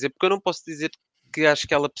pode dizer, porque eu não posso dizer que acho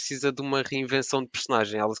que ela precisa de uma reinvenção de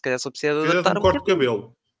personagem. Ela se calhar só precisa de Fizeste adaptar um um corte de bocadinho.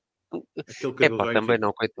 cabelo. Aquele cabelo Epá, já também enfim.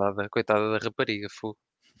 não, coitada da rapariga, fogo.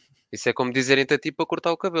 Isso é como dizerem-te a ti para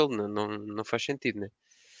cortar o cabelo, não faz sentido, né?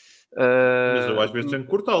 Mas eu Ah, às vezes tenho que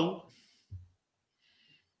cortá-lo.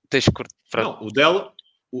 tens que cortar. Pronto. Não, o dela,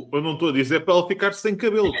 eu não estou a dizer para ela ficar sem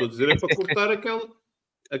cabelo. Estou a dizer é para cortar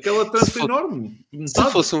aquela Se, trança fo- enorme. se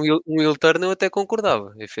Metade. fosse um heel turn, eu até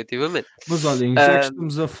concordava, efetivamente. Mas olhem, já que Ah,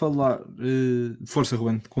 estamos a falar. Força,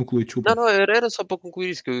 Ruben, conclui, desculpa. não, era só para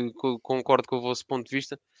concluir isso, que eu concordo com o vosso ponto de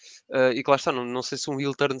vista. E que lá está, não sei se um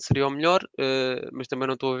heel turn seria o melhor, mas também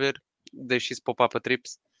não estou a ver. Deixo isso para o Papa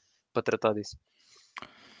Trips para tratar disso.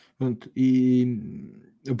 Pronto, e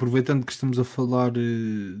aproveitando que estamos a falar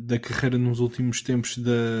da carreira nos últimos tempos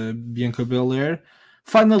da Bianca Belair,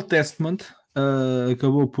 Final Testament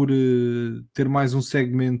acabou por ter mais um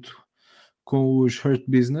segmento com os Hurt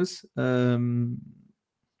Business.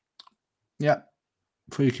 Yeah,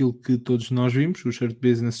 foi aquilo que todos nós vimos. Os Hurt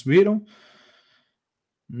Business subiram,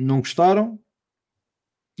 não gostaram.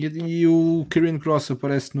 E o Kieran Cross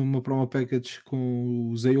aparece numa promo package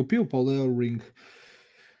com os AOP, o Paul Ellering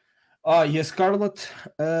e a Scarlett.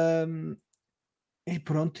 E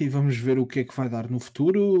pronto, e vamos ver o que é que vai dar no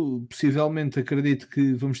futuro. Possivelmente acredito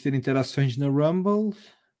que vamos ter interações na Rumble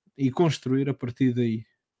e construir a partir daí.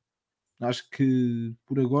 Acho que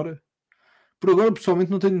por agora pessoalmente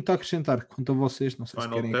não tenho muito a acrescentar. Quanto a vocês, não sei se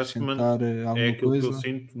Final querem Testament acrescentar é alguma aquilo que eu coisa.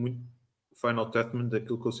 sinto muito. Final Testament é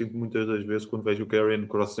aquilo que eu sinto muitas das vezes quando vejo o Karrion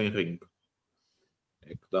Cross em ringue.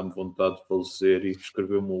 É que dá-me vontade de falecer e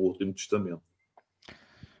escrever o meu último testamento.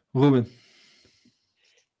 Ruben,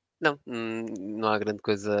 Não há grande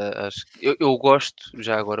coisa. Acho que eu gosto,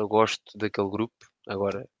 já agora eu gosto daquele grupo.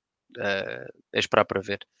 Agora é esperar para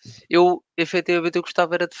ver. Efetivamente, eu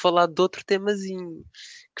gostava era de falar de outro temazinho,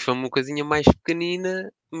 que foi uma coisinha mais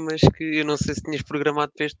pequenina, mas que eu não sei se tinhas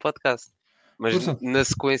programado para este podcast. Mas força. na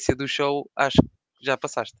sequência do show, acho que já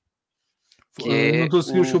passaste. Que Eu não é estou a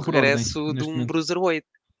seguir o o show por ordem regresso de neste um momento. Bruiserweight.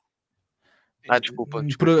 Desculpa,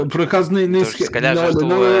 Por acaso nem Então, se sequer. calhar Não, já olha, estou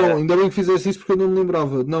não, a. ainda bem que fizeste isso porque eu não me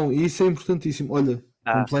lembrava. Não, isso é importantíssimo. Olha,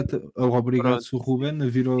 Ah, completa. Obrigado, pronto. sou Ruben, a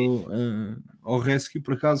vir ao rescue.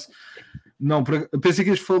 Por acaso, não, pensei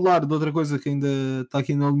que ias falar de outra coisa que ainda está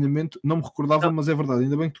aqui no alinhamento. Não me recordava, Não, mas é verdade.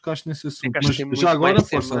 Ainda bem que tocaste nesse é assunto. que acho que Mas tem já muito mais agora,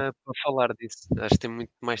 força. tema para falar disso. Acho que tem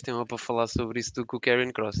muito mais tema para falar sobre isso do que o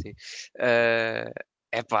Karen Crossing. É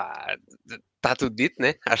epá, está tudo dito,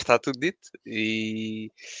 né? Acho que está tudo dito.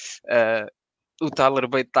 E eh, o Tyler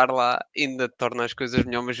Bate estar lá ainda torna as coisas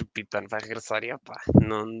melhor, mas o Piton vai regressar e opá,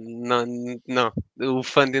 não. O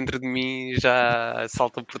fã dentro de mim já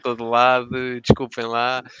salta por todo lado, desculpem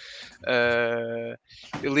lá.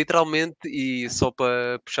 Literalmente, e só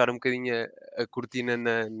para puxar um bocadinho a cortina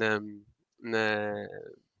na-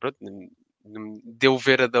 pronto, de eu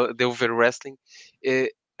ver wrestling,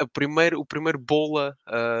 o primeiro bola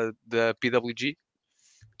da PWG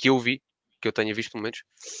que eu vi, que eu tenha visto pelo menos,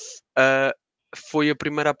 foi a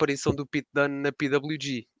primeira aparição do Pete Dunne na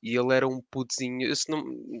PWG. E ele era um putozinho, eu se não,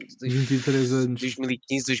 23 anos.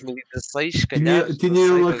 2015, 2016, se calhar. Tinha não sei, ele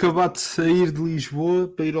qualquer coisa. acabado de sair de Lisboa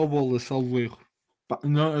para ir ao Bola, salvo erro. Pá,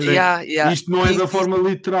 não, Yeah. isto não é da 15, forma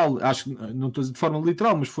literal, acho que não estou a dizer de forma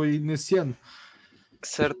literal, mas foi nesse ano.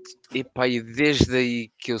 certo. E pá, e desde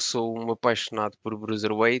aí que eu sou um apaixonado por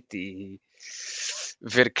Bruiserweight e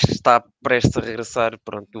ver que está prestes a regressar,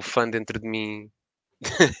 pronto, o fã dentro de mim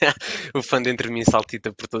o fã dentro de mim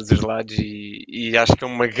saltita por todos os lados e acho que é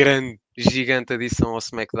uma grande, gigante adição ao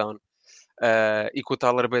SmackDown. E com o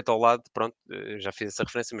Tyler Bate ao lado, pronto, já fiz essa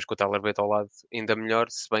referência, mas com o Tyler Bate ao lado ainda melhor,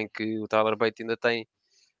 se bem que o Tyler Bate ainda tem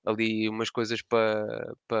ali umas coisas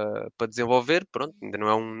para desenvolver, pronto, ainda não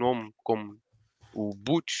é um nome como o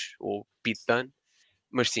Butch ou Pete Dunne,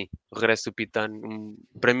 mas sim, o regresso do Pete Dunne,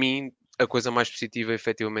 para mim, a coisa mais positiva é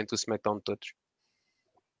efetivamente o SmackDown de todos.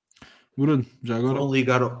 Bruno, já agora.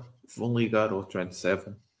 Vão ligar ao Trent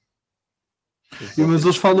Seven. Mas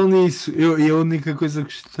eles falam nisso. E a única coisa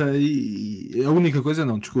que gostei. A única coisa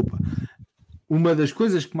não, desculpa. Uma das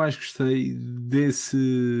coisas que mais gostei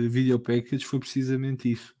desse video package foi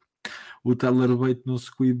precisamente isso. O Tyler Bate não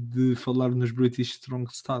se cuide de falar nos British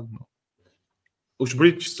Strong Style. Não. Os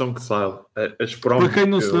British Strong Style, as promos. Para quem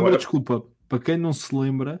não se lembra, desculpa, para quem não se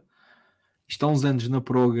lembra, está há uns anos na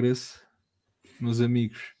Progress, meus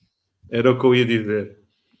amigos. Era o que eu ia dizer.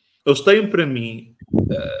 Eles têm para mim,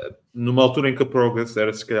 numa altura em que a Progress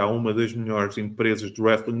era se calhar uma das melhores empresas de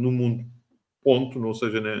wrestling no mundo, ponto, ou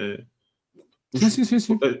seja,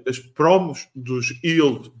 Sim. As promos dos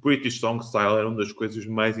heel British Strong Style eram das coisas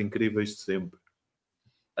mais incríveis de sempre.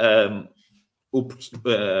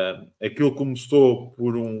 Aquilo começou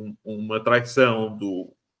por uma traição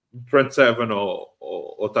do Trent Seven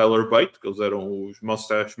ao Tyler Bate, que eles eram os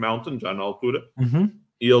Mustache Mountain já na altura.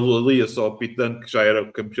 E ele alia só ao Pete Dunne, que já era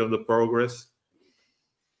o campeão da Progress.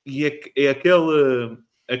 E é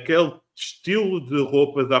aquele estilo de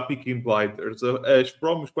roupa da Peaky Blinders, as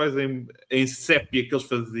promos quase em sépia que eles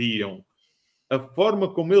faziam, a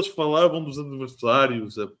forma como eles falavam dos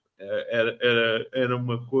adversários,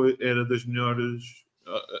 era das melhores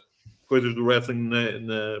coisas do wrestling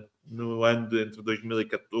no ano entre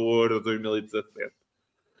 2014 e 2017.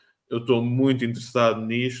 Eu estou muito interessado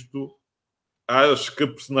nisto. Acho que a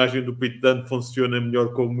personagem do Pete Dunne funciona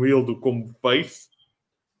melhor como ele do que como face.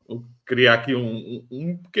 Eu queria aqui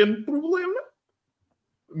um pequeno problema,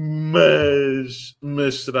 mas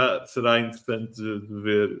será interessante de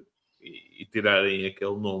ver e tirarem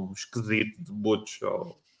aquele nome esquisito de Butch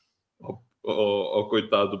ao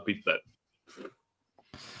coitado do Pete Dunne.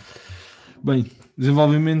 Bem,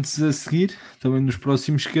 desenvolvimentos a seguir, também nos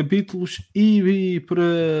próximos capítulos, e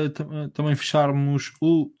para também fecharmos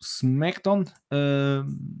o SmackDown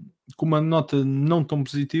com uma nota não tão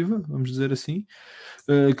positiva, vamos dizer assim.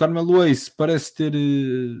 Carmelo Ace parece ter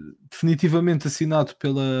definitivamente assinado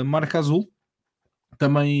pela marca azul.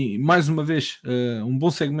 Também, mais uma vez, um bom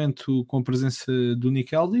segmento com a presença do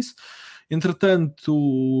Nick Aldis.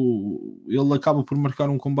 Entretanto, ele acaba por marcar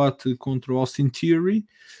um combate contra o Austin Theory.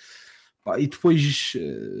 E depois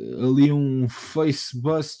ali um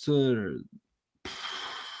facebuster,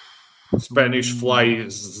 Spanish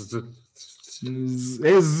Flies,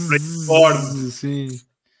 sim,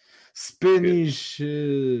 Spanish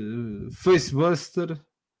facebuster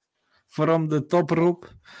from the top rope.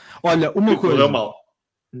 Olha, uma coisa,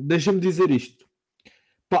 deixa-me dizer isto.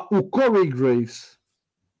 O Corey Graves,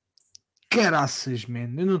 caraças,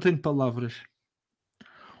 man, eu não tenho palavras.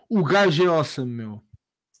 O gajo é awesome, meu.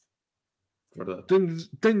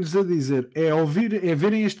 Tenho-lhes a dizer, é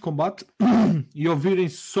verem este combate e ouvirem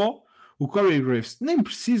só o Corey Graves. Nem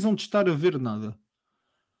precisam de estar a ver nada.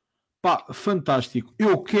 Fantástico.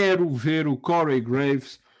 Eu quero ver o Corey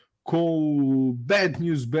Graves com o Bad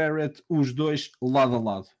News Barrett, os dois lado a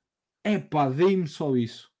lado. Deem-me só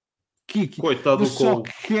isso. Coitado do Cole. Só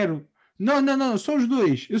quero... Não, só os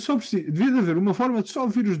dois. Eu só preciso... Devia de haver uma forma de só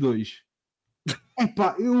ouvir os dois.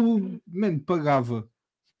 Eu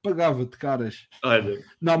pagava de caras. Olha,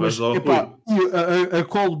 não, mas a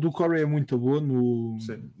call do Corey é muito boa.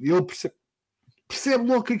 Ele percebe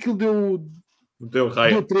logo que aquilo deu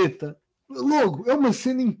treta. Logo, é uma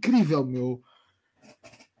cena incrível, meu.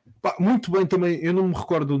 Muito bem também. Eu não me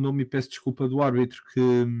recordo o nome e peço desculpa do árbitro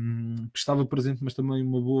que estava presente, mas também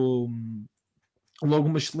uma boa. Logo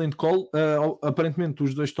uma excelente call. Aparentemente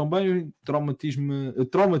os dois estão bem.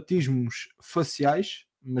 Traumatismos faciais,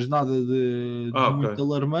 mas nada de muito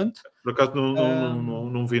alarmante. Por acaso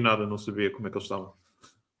não vi nada, não sabia como é que eles estavam.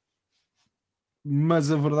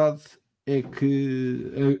 Mas a verdade é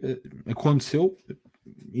que aconteceu.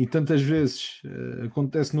 e tantas vezes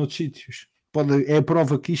acontece noutros sítios, é a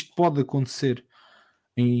prova que isto pode acontecer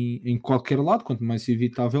em qualquer lado, quanto mais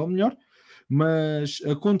evitável melhor, mas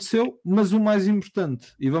aconteceu. Mas o mais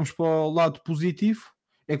importante, e vamos para o lado positivo,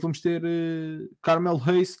 é que vamos ter Carmel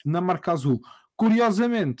Hayes na marca azul.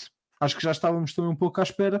 Curiosamente, acho que já estávamos também um pouco à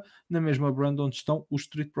espera, na mesma brand onde estão os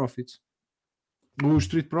Street Profits. Os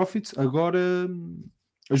Street Profits agora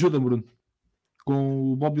ajuda, Bruno,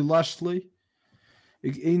 com o Bobby Lashley,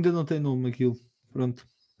 ainda não tem nome aquilo, pronto.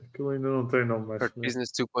 Aquilo ainda não tem nome, mas Hurt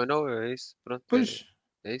Business 2.0, é isso? Pronto, Pois,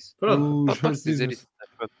 é isso. pronto. os Podes Hurt dizer Business. isso,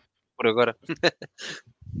 pronto, por agora.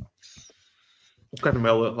 O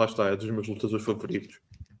Carmela, lá está, é dos meus lutadores favoritos.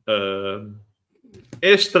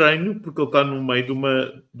 É estranho porque ele está no meio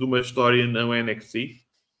de uma história na NXT,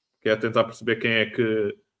 que é tentar perceber quem é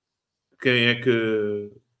que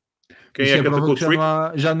Isso é prova atacou o que Trick.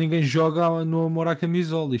 já ninguém joga no amor à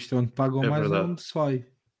camisola. Isto é onde pagam É mais, é verdade. onde se vai.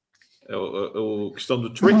 A questão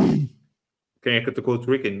do Trick. Quem é que atacou o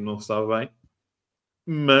Trick ainda não se sabe bem.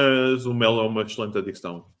 Mas o Melo é uma excelente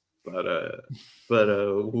adição para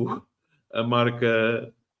a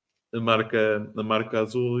marca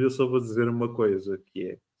azul. Eu só vou dizer uma coisa, que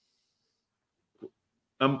é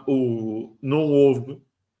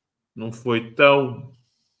não foi tão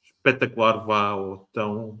espetacular, ou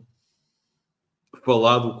tão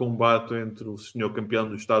falado o combate entre o senhor campeão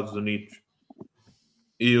dos Estados Unidos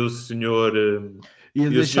e o senhor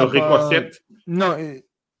Ricochet. Não,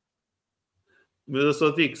 Mas eu só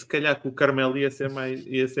digo que se calhar que o Carmelo ia ser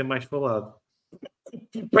mais falado.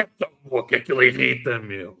 Peta boca, aquilo irrita,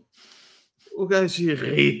 meu. O gajo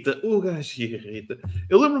irrita.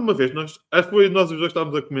 Eu lembro uma vez, nós os dois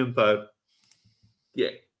estávamos a comentar, que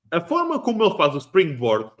é a forma como ele faz o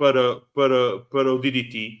springboard para o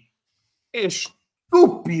DDT é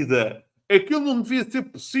estúpida. Aquilo não devia ser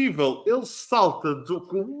possível. Ele salta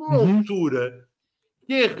com uma altura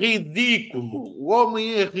que é ridículo. O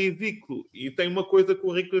homem é ridículo. E tem uma coisa que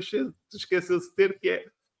o Ricochet esqueceu-se de ter, que é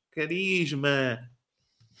carisma.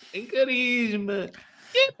 Em carisma.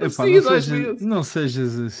 É preciso às vezes. não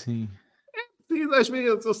sejas assim. Preciso às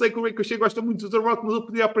vezes. Eu sei que o Ricochet gosta muito do The Rock, mas ele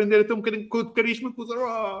podia aprender a ter um bocadinho de carisma com o The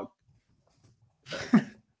Rock.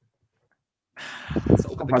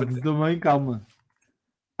 Também, calma.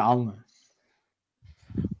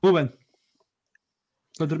 Ruben,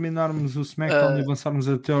 para terminarmos o SmackDown e avançarmos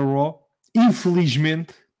até o Raw,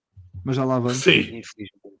 infelizmente, mas já lá vamos. Sim.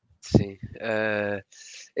 Infelizmente, sim.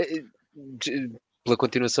 Pela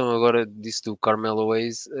continuação agora disso do Carmelo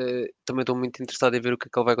Hayes, também estou muito interessado em ver o que é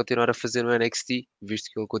que ele vai continuar a fazer no NXT, visto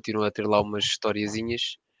que ele continua a ter lá umas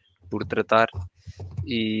historiazinhas por tratar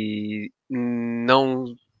e não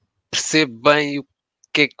percebo bem o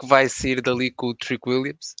que é que vai sair dali com o Trick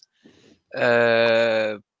Williams,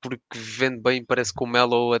 porque vendo bem parece que o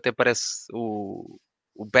Melo até parece o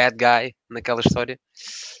bad guy naquela história,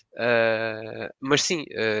 mas sim,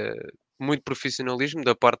 muito profissionalismo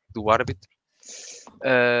da parte do árbitro.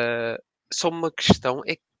 Só uma questão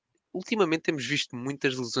é que ultimamente temos visto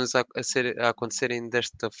muitas lesões a acontecerem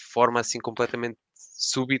desta forma assim completamente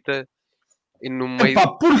súbita e no meio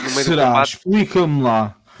Porque do será? combate. Explica-me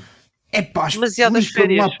lá. Demasiadas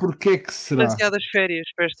Explica-me férias. lá porque é que será. Demasiadas férias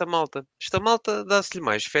para esta malta. Esta malta dá-se-lhe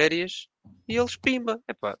mais férias e eles pimba.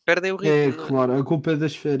 Perdem o ritmo. Claro, a culpa é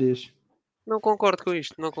das férias. Não concordo com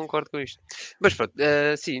isto. Mas pronto,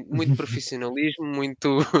 sim, muito profissionalismo,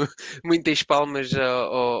 muitas palmas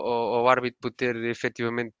ao árbitro por ter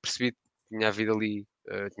efetivamente percebido que tinha havido ali,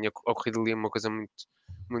 tinha ocorrido ali uma coisa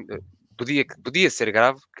podia ser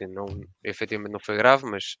grave, que não, efetivamente não foi grave,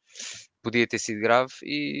 mas podia ter sido grave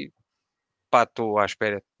e estou à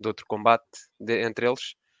espera de outro combate entre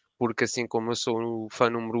eles, porque assim como eu sou o fã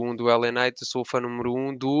número 1 do LA Knight, eu sou o fã número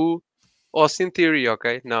 1 do Austin Theory,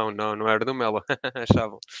 ok? Não era do Melo,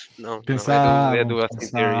 achavam. Não, é do Austin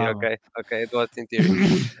Theory, ok? É do Austin Theory.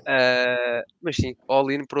 Mas sim, all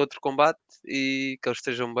in para outro combate e que eles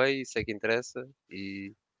estejam bem, isso é que interessa.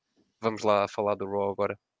 E vamos lá falar do Raw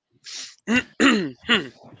agora.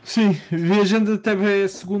 Sim, viajando até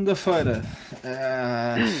segunda-feira.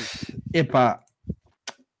 Epá,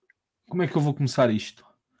 como é que eu vou começar isto?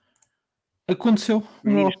 Aconteceu.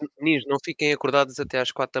 Meninos, não fiquem acordados até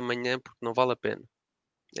às 4 da manhã porque não vale a pena.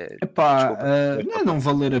 Desculpa, não é não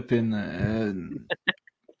valer a pena.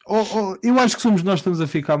 Eu acho que somos nós que estamos a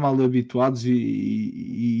ficar mal habituados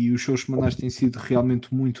e os shows semanais têm sido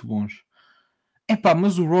realmente muito bons.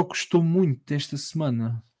 Mas o Raw custou muito esta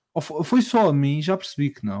semana. Ou foi só a mim, já percebi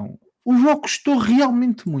que não. O Raw custou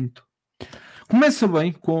realmente muito. Começa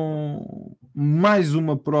bem com mais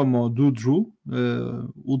uma promo do Drew.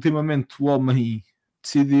 Ultimamente o homem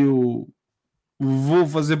decidiu vou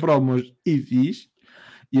fazer promos e fiz,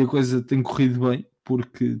 e a coisa tem corrido bem,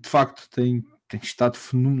 porque de facto tem estado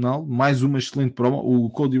fenomenal. Mais uma excelente promo. O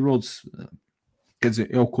Cody Rhodes, quer dizer,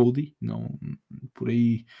 é o Cody, não por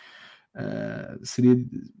aí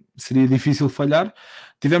seria difícil falhar.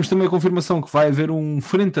 Tivemos também a confirmação que vai haver um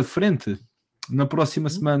frente a frente na próxima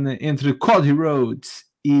semana entre Cody Rhodes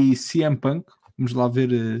e CM Punk. Vamos lá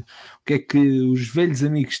ver o que é que os velhos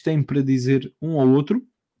amigos têm para dizer um ao outro.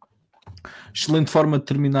 Excelente forma de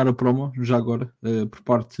terminar a promo, já agora, por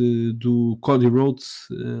parte do Cody Rhodes,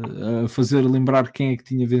 a fazer lembrar quem é que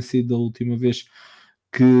tinha vencido da última vez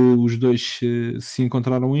que os dois se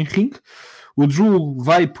encontraram em ringue. O Drew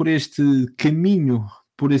vai por este caminho,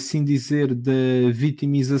 por assim dizer, da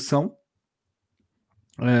vitimização,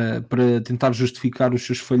 para tentar justificar os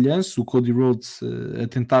seus falhanços. O Cody Rhodes a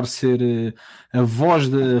tentar ser a voz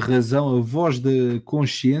da razão, a voz da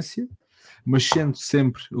consciência, mas sendo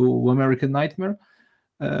sempre o American Nightmare.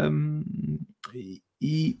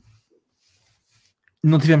 E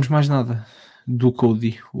não tivemos mais nada do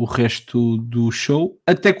Cody o resto do show,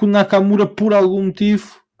 até que o Nakamura, por algum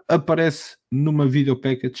motivo, aparece numa video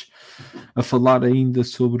package a falar ainda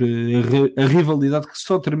sobre a rivalidade que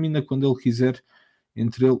só termina quando ele quiser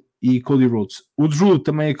entre ele e Cody Rhodes. O Drew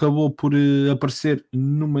também acabou por aparecer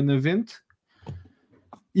no main event,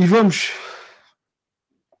 e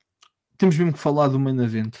temos mesmo que falar do main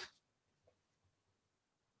event.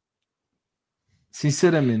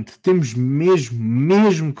 Sinceramente, temos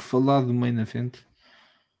mesmo que falar do main event.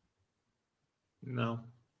 Não.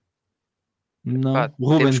 Não, Pá,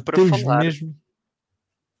 Ruben, temos falar. mesmo.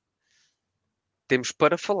 Temos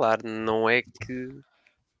para falar, não é que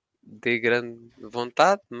dê grande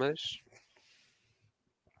vontade, mas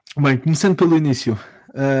Bem, começando pelo início,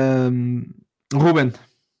 Ruben,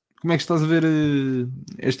 como é que estás a ver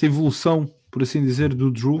esta evolução, por assim dizer,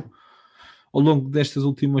 do Drew ao longo destas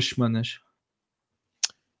últimas semanas?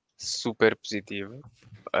 super positiva,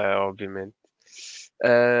 obviamente.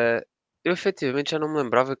 Eu efetivamente já não me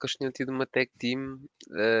lembrava que eles tinham tido uma tag team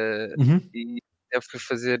e até fui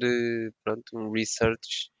fazer pronto, um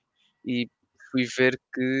research e fui ver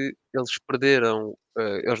que eles perderam,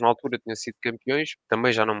 eles na altura tinham sido campeões,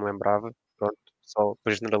 também já não me lembrava, pronto, só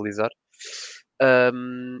para generalizar,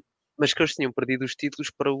 mas que eles tinham perdido os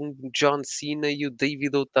títulos para um John Cena e o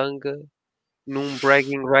David Otunga num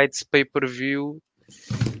Bragging Rights pay-per-view,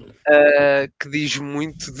 que diz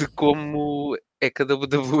muito de como é que a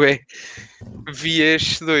WWE via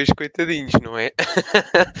estes dois, coitadinhos, não é?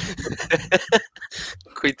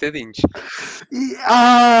 Coitadinhos.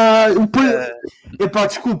 Epá,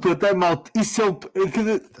 desculpa, time out. Isso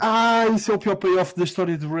é o pior payoff da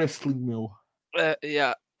história do wrestling, meu.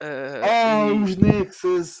 Yeah, Os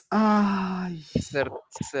Nexus. certo.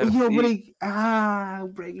 O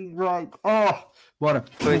Bragging Right. Bora,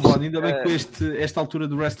 Pois, move on. Ainda bem que esta altura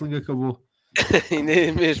do wrestling acabou.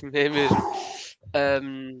 é mesmo.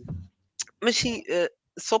 Mas sim,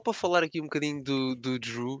 só para falar aqui um bocadinho do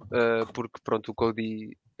Drew, porque pronto, o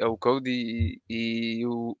Cody é o Cody e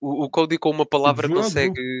o Cody com uma palavra Drew é o Drew,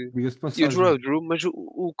 consegue. diga-se de E o Drew é passagem. o Drew, mas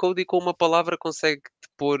o Cody com uma palavra consegue te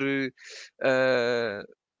pôr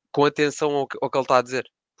com atenção ao que ele está a dizer.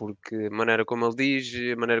 Porque a maneira como ele diz,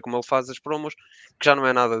 a maneira como ele faz as promos, que já não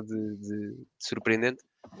é nada de surpreendente,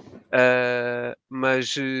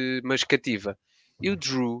 mas cativa. E o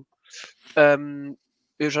Drew,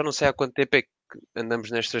 eu já não sei há quanto tempo é que andamos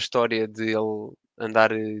nesta história de ele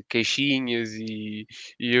andar queixinhas e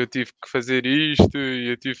eu tive que fazer isto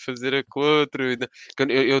e eu tive que fazer aquilo outro.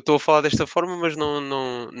 Eu estou a falar desta forma, mas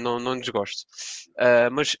não desgosto.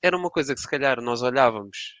 Mas era uma coisa que se calhar nós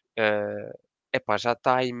olhávamos, epá, já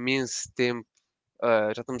está há imenso tempo,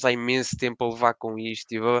 já estamos há imenso tempo a levar com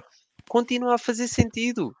isto e continua a fazer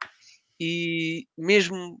sentido. E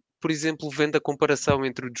mesmo, por exemplo, vendo a comparação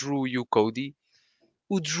entre o Drew e o Cody,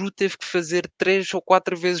 o Drew teve que fazer 3 ou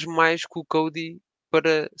 4 vezes mais que o Cody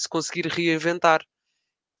para se conseguir reinventar.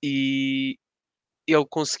 E ele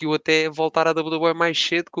conseguiu até voltar à WWE mais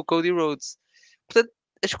cedo que o Cody Rhodes. Portanto,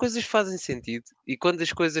 as coisas fazem sentido. E quando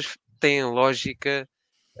as coisas têm lógica,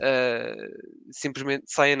 simplesmente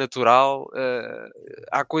saem natural.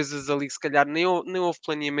 Há coisas ali que se calhar nem houve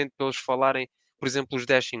planeamento para eles falarem. Por exemplo, os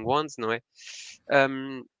Dashing Ones, não é?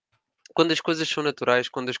 Quando as coisas são naturais,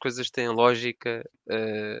 quando as coisas têm lógica,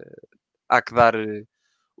 há que dar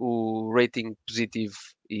o rating positivo.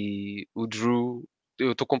 E o Drew,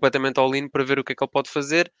 eu estou completamente all-in para ver o que é que ele pode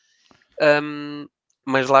fazer.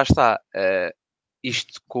 Mas lá está,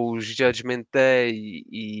 isto com os Judgment Day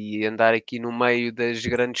e andar aqui no meio das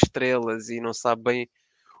grandes estrelas e não sabe bem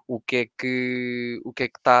o que é que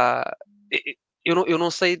está. Eu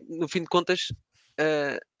não sei, no fim de contas,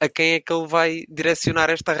 a quem é que ele vai direcionar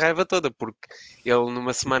esta raiva toda, porque ele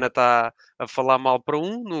numa semana está a falar mal para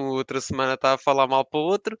um, na outra semana está a falar mal para o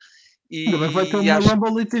outro, Ainda bem que vai ter e uma acho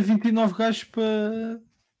Rumble e ter 29 gajos para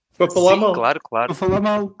Para falar sim, mal. claro, claro, falar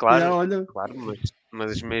mal. claro, Yeah, olha, claro,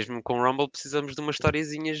 mas mesmo com Rumble precisamos de umas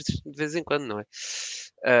historiezinhas de vez em quando, não é?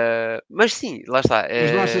 Mas sim, lá está.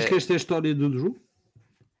 mas não achas que esta é a história do Drew?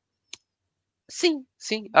 Sim,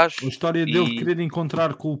 sim, A acho. história dele E querer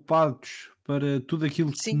encontrar culpados para tudo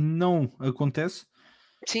aquilo que sim, não acontece?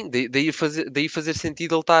 sim, daí fazer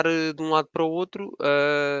sentido ele estar de um lado para o outro,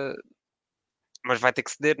 mas vai ter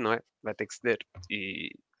que ceder, não é? Vai ter que ceder. E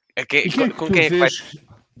E quem é que com tu quem é que vai? vês?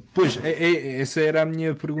 Pois, essa era a minha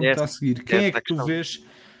É pergunta a essa, seguir. é Quem essa é a que tu questão. vês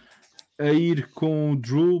a ir com o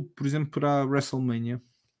Drew, por exemplo, para a WrestleMania?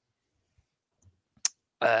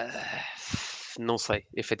 Ah, não sei,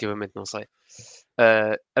 efetivamente não sei.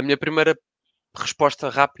 A minha primeira resposta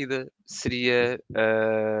rápida seria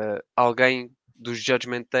alguém dos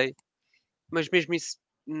Judgment Day, mas mesmo isso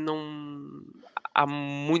não. Há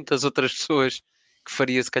muitas outras pessoas que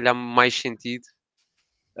faria se calhar mais sentido,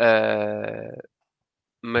 ah,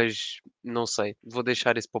 mas não sei. Vou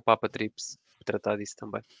deixar isso para o Papa Trips tratar disso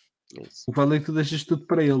também. É isso. O vale é que tu deixas tudo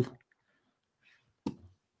para ele.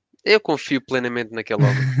 Eu confio plenamente naquele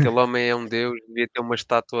homem. Aquele homem é um deus, devia ter uma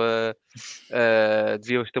estátua,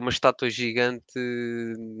 devia ter uma estátua gigante,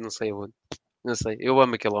 não sei aonde. Não sei, eu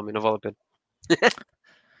amo aquele homem, não vale a pena.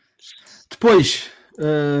 Depois,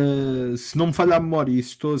 se não me falha a memória e se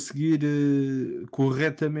estou a seguir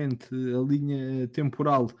corretamente a linha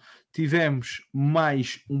temporal, tivemos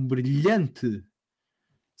mais um brilhante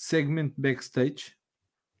segmento backstage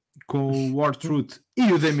com o R-Truth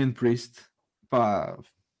e o Damien Priest. Pá.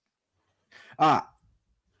 Para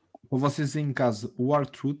vocês em casa, o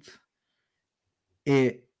R-Truth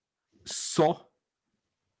é só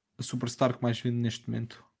a superstar que mais vende neste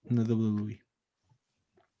momento na WWE.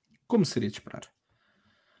 Como seria de esperar?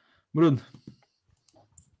 Bruno,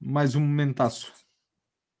 mais um momentaço.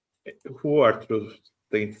 O Arthur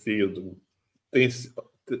tem sido.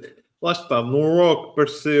 Lá está, no Rock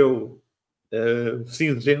pareceu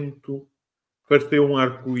cinzento, pareceu um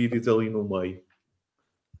arco-íris ali no meio.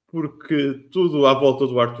 Porque tudo à volta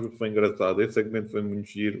do Arthur foi engraçado. Esse segmento foi muito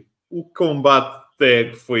giro. O combate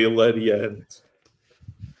tag foi hilariante.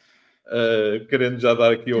 Querendo já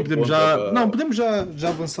dar aqui ao Podemos ponto já, não, podemos já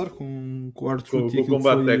avançar com o R-Truth e o aquilo que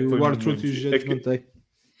combate tag foi foi o R-Truth muito e o giro. Judgment Day.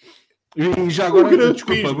 E já O agora,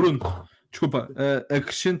 desculpa, grafismo. Bruno, desculpa,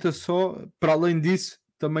 acrescenta só, para além disso,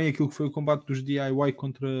 também aquilo que foi o combate dos DIY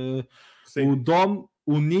contra o Sim. Dom,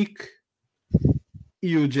 o Nick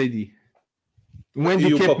e o JD. Um E o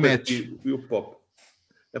handicap Pop match. e o Pop.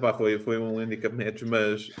 Epá, foi um handicap match,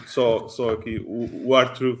 mas só aqui o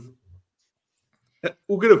Arthur.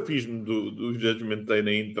 O grafismo do Judgment Day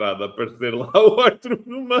na entrada, aparecer lá o Arthur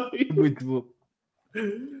no meio. Muito bom.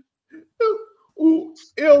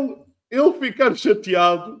 Ele ficar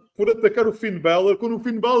chateado por atacar o Finn Balor quando o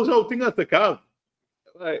Finn Balor já o tinha atacado.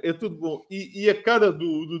 É tudo bom. E a cara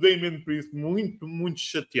do Damien Priest muito, muito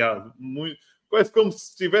chateado. Muito, quase como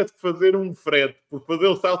se tivesse que fazer um frete por fazer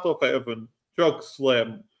o South of Heaven, Choke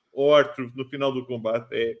Slam ou Arthur no final do combate.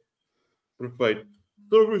 É perfeito.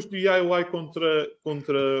 Sobre os DIY contra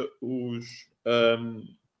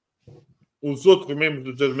os outros membros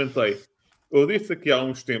do Judgment Day. Eu disse aqui há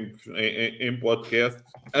uns tempos em podcast,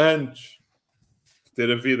 antes de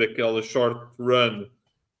ter havido aquela short run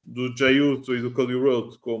do Jey Uso e do Cody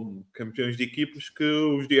Rhodes como campeões de equipes, que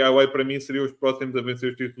os DIY para mim seriam os próximos a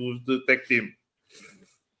vencer os títulos de tag team.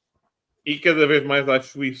 E cada vez mais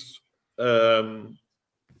acho isso.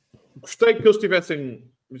 Gostei que eles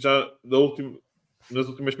tivessem já nas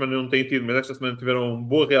últimas semanas não têm tido, mas esta semana tiveram uma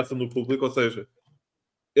boa reação do público, ou seja,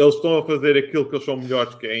 eles estão a fazer aquilo que eles são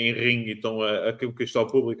melhores, que é em ringue, e estão a conquistar o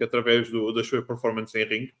público através da sua performance em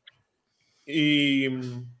ringue. E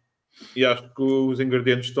acho que os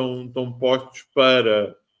ingredientes estão postos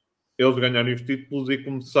para eles ganharem os títulos e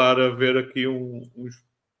começar a ver aqui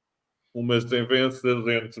umas desavenças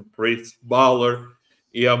entre Priest, Balor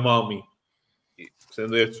e a Mommy.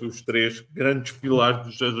 Sendo estes os três grandes pilares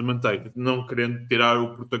do Judgment Day. Não querendo tirar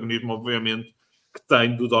o protagonismo, obviamente, que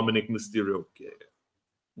tem do Dominic Mysterio, que é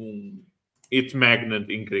um hit magnet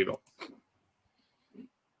incrível.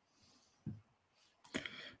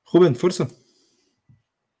 Ruben, força.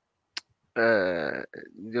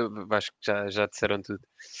 Eu acho que já disseram tudo.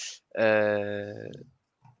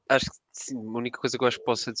 Acho que sim, a única coisa que eu acho que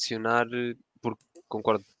posso adicionar, porque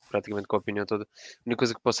concordo praticamente com a opinião toda, a única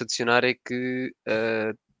coisa que posso adicionar é que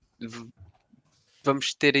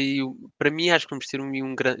vamos ter aí, para mim, acho que vamos ter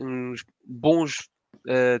uns bons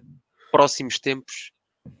próximos tempos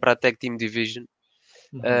para a Tag Team Division.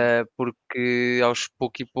 Porque aos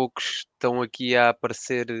pouco e poucos estão aqui a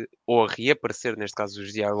aparecer, ou a reaparecer, neste caso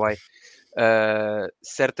os DIY,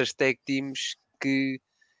 certas tag teams que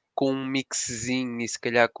com um mixzinho e se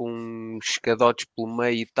calhar com uns escadotes pelo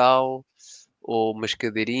meio e tal, ou umas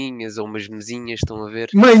cadeirinhas, ou umas mesinhas, estão a ver?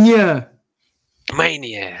 Manhã!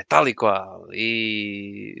 Mania, tal e qual.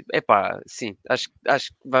 E epá, sim, acho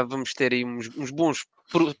que vamos ter aí uns bons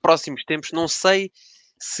próximos tempos. Não sei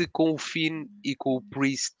se com o Finn e com o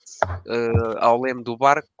Priest ao leme do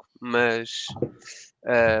barco, mas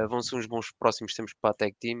vão ser uns bons próximos tempos para a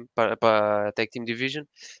Tag Team, para a Tag Team Division.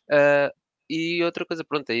 E outra coisa,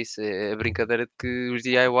 pronto, é isso. É a brincadeira de que os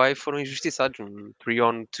DIY foram injustiçados. Um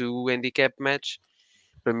 3-on-2 handicap match.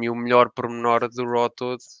 Para mim, o melhor pormenor do Raw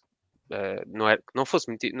todo. Não é que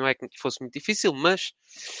fosse muito difícil, mas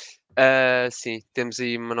sim, temos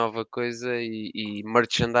aí uma nova coisa e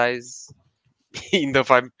merchandise ainda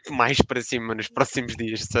vai mais para cima nos próximos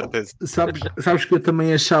dias, de certeza. Sabes que eu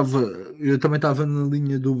também estava na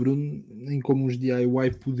linha do Bruno em como os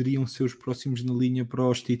DIY poderiam ser os próximos na linha para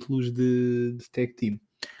os títulos de tag team,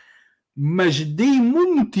 mas dei-me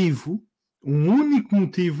um único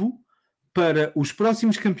motivo para os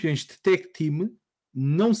próximos campeões de tag team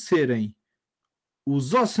não serem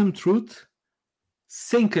os Awesome Truth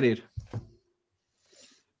sem querer.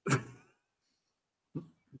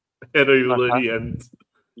 Era hilariante.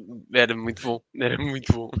 Era muito bom.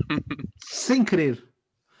 Sem querer.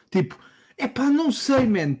 Tipo, não sei,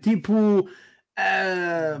 man. Tipo,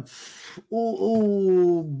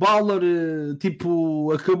 o Balor,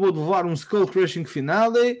 tipo, acabou de levar um Skull Crushing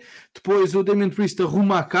finale. Depois o Damian Priest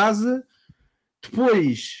arruma a casa.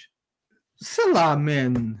 Depois, sei lá,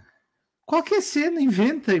 man. Qualquer cena,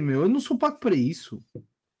 inventem, meu. Eu não sou pago para isso.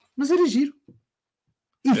 Mas era giro.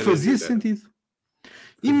 E fazia sentido.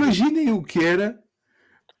 Imaginem o que era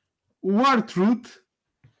o R-Truth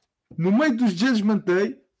no meio dos Judgment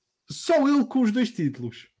Day, só ele com os 2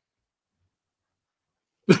 títulos.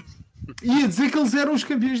 Ia dizer que eles eram os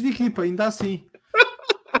campeões de equipa, ainda assim.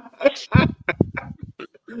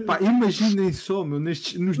 Pá, imaginem só, meu,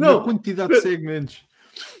 na quantidade de segmentos.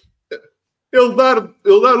 Ele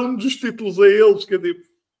dar um dos títulos a eles, que é tipo,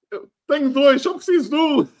 tenho 2, só preciso de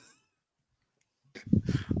um.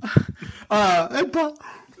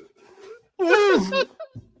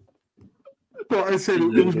 Pô, é sério,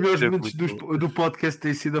 os melhores momentos do podcast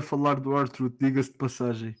têm sido a falar do R-Truth, diga-se de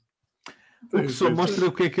passagem. O que só mostra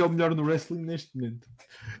o que é o melhor no wrestling neste momento.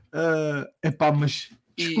 Mas...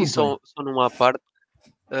 E só numa parte,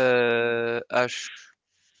 acho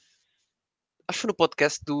que foi no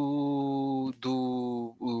podcast do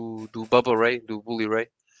Bubba Ray, do Bully Ray,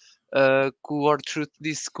 que o R-Truth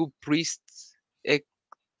disse que o Priest é que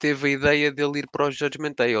teve a ideia dele ir para o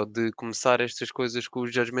Judgment Day, ou de começar estas coisas com o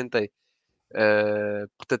Judgment Day.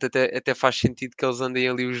 Portanto, até faz sentido que eles andem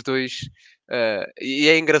ali os dois. E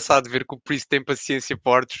é engraçado ver que o Priest tem paciência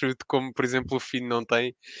para o R-Truth, como por exemplo o Finn não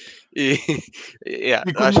tem. E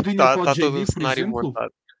acho que está todo o cenário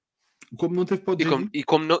montado. Como não teve para o JD? E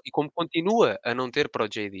como continua a não ter para o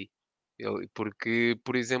JD. Porque,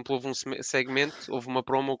 por exemplo, houve um segmento, houve uma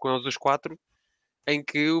promo com eles os 4, em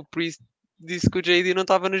que o Priest disse que o JD não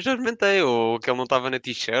estava no Judgment Day, ou que ele não estava na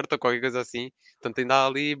t-shirt, ou qualquer coisa assim. Portanto, ainda há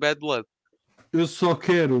ali bad blood. Eu só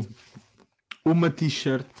quero uma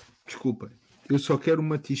t-shirt, desculpem, eu só quero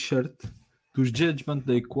uma t-shirt dos Judgment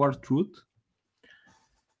Day com R-Truth,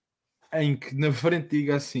 em que na frente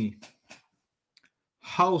diga assim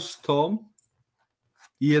House Tom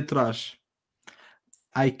e atrás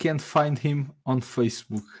I can't find him on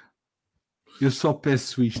Facebook. Eu só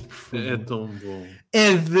peço isto, por favor. É tão bom.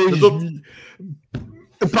 É das...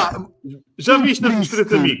 Já viste nos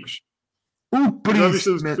 3 amigos? O Priest,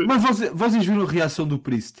 mas vocês viram a reação do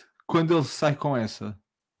Priest quando ele sai com essa?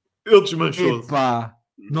 Ele desmanchou-se.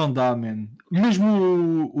 Não dá, man.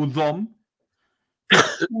 Mesmo o Dom,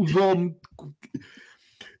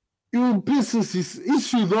 eu penso assim, e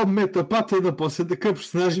se o Dom mete a pata da poça daquele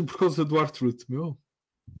personagem por causa do R-Truth, meu?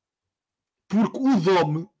 Porque o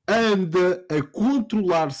Dom anda a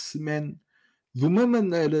controlar-se, man, de uma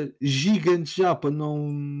maneira gigante já para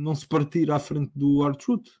não se partir à frente do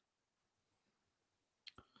R-Truth.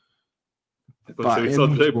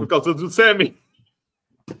 Por causa do Sammy.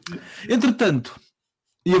 Entretanto,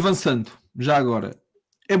 e avançando, já agora,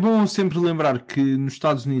 é bom sempre lembrar que nos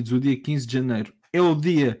Estados Unidos o dia 15 de janeiro é o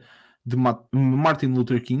dia de Martin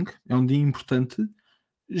Luther King, é um dia importante.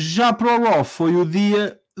 Já para o Raw foi o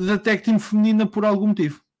dia da tag team feminina por algum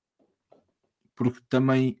motivo, porque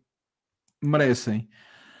também merecem.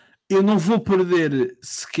 Eu não vou perder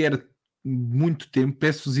sequer muito tempo,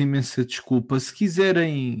 peço-vos imensa desculpa. Se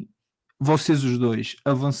quiserem, vocês os dois,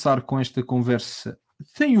 avançar com esta conversa,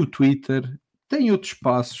 tem o Twitter, tem outros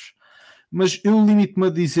passos, mas eu limito-me a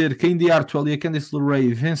dizer que a Indy Hartwell e a Candice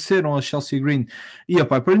LeRae venceram a Chelsea Green e a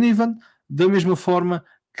Piper Niven, da mesma forma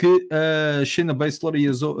que a Shayna Baszler e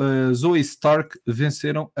a Zoe Stark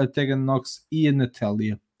venceram a Tegan Nox e a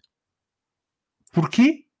Natália.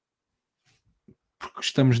 Porquê? Porque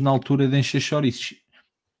estamos na altura de encher chouriços.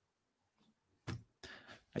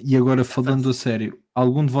 E agora, falando a sério,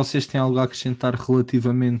 algum de vocês tem algo a acrescentar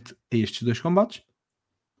relativamente a estes dois combates?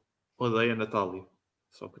 Odeio a Natália.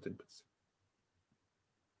 Só o que eu tenho para dizer.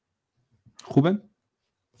 Ruben?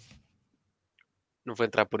 Não vou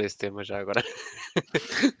entrar por esse tema já agora.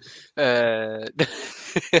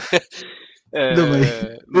 Ainda bem.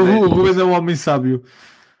 O Ruben é um homem sábio.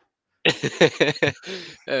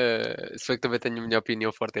 Se foi que também tenho a minha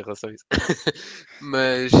opinião forte em relação a isso.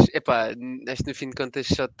 Mas, epá, acho que no fim de contas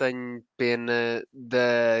só tenho pena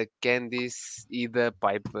da Candice e da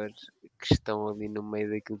Piper, que estão ali no meio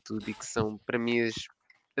daquilo tudo e que são, para mim,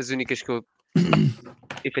 as únicas que eu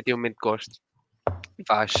efetivamente gosto.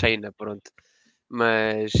 Vá, a Shayna, pronto.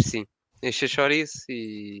 Mas, sim, enche chouriço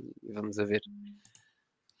e vamos a ver.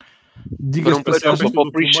 Diga-se Para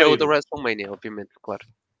o pre-show da fumeiro. WrestleMania, obviamente, claro.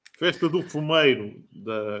 Festa do fumeiro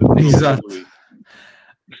da Exato. WWE.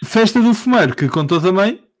 Festa do fumeiro, que contou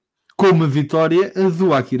também com uma vitória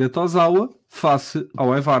do Akira Tozawa face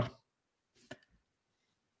ao Evar.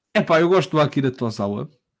 Epá, eu gosto do Akira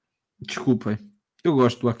Tozawa. Desculpem. Eu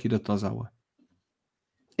gosto do Akira Tozawa.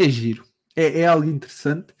 É giro. É algo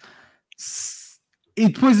interessante. E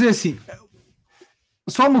depois é assim.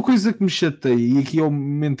 Só uma coisa que me chateia, e aqui é o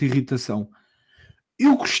momento de irritação.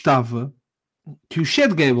 Eu gostava que o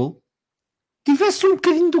Chad Gable tivesse um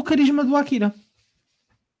bocadinho do carisma do Akira.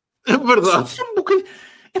 É verdade. Só um bocadinho.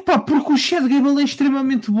 Epá, porque o Chad Gable é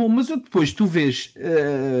extremamente bom, mas depois tu vês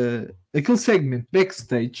aquele segmento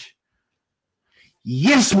backstage.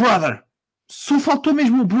 Yes, brother! Só faltou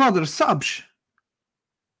mesmo o brother, sabes?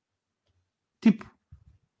 Tipo,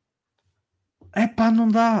 epá, não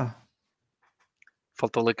dá.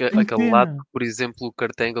 Faltou Tenho aquele pena. lado que, por exemplo, o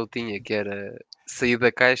Kurt Angle tinha, que era sair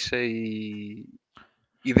da caixa e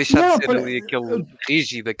deixar de ser ali aquele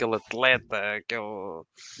rígido, aquele atleta, aquele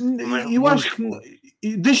mais Eu acho músculo.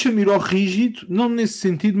 que deixa-me ir ao rígido, não nesse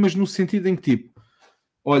sentido, mas no sentido em que tipo,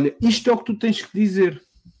 olha, isto é o que tu tens que dizer.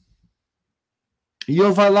 E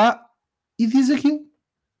ele vai lá e diz aquilo.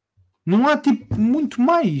 Não há tipo muito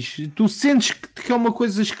mais. Tu sentes que é uma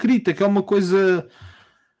coisa escrita, que é uma coisa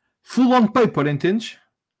full on paper, entendes?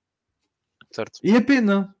 Certo. E é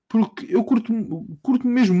pena, porque eu curto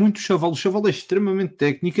mesmo muito o Chaval. O Chaval é extremamente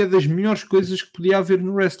técnico, é das melhores coisas que podia haver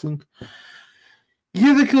no wrestling. E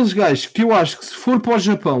é daqueles gajos que eu acho que se for para o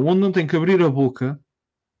Japão, onde não tem que abrir a boca,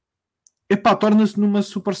 epá, torna-se numa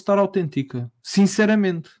superstar autêntica.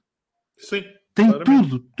 Sinceramente. Sim. Tem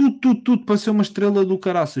claramente. tudo para ser uma estrela do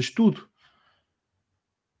caraças. Tudo.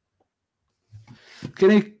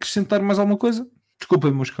 Querem acrescentar mais alguma coisa?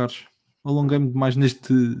 Desculpem, meus caros. Alonguei-me demais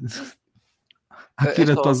neste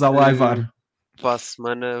Akira só Tozawa que Aivar. para a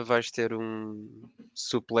semana vais ter um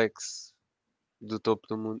suplex do topo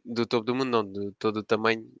do mundo, não, de todo o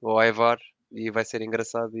tamanho, ao Aivar, e vai ser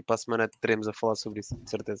engraçado. E para a semana teremos a falar sobre isso, de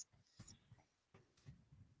certeza.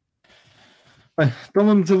 Bem, então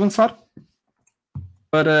vamos avançar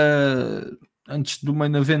para antes do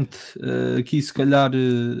main event, aqui se calhar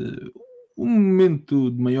um momento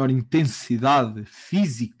de maior intensidade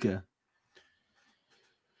física.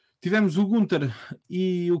 Tivemos o Gunther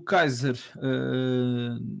e o Kaiser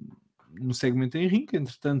no segmento em ringue,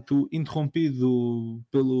 entretanto interrompido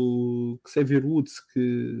pelo Xavier Woods,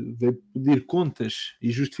 que veio pedir contas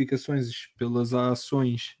e justificações pelas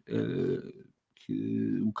ações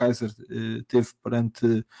que o Kaiser teve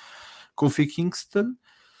perante Kofi Kingston.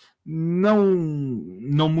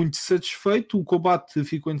 Não muito satisfeito, o combate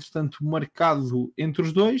ficou entretanto marcado entre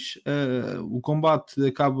os dois. O combate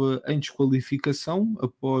acaba em desqualificação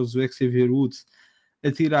após o Xavier Woods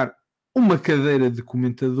atirar uma cadeira de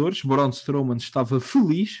comentadores. Braun Strowman estava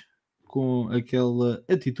feliz com aquela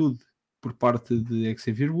atitude por parte de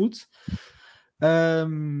Xavier Woods.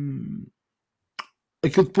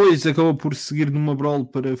 Aquilo depois acabou por seguir numa brawl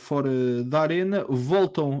para fora da arena.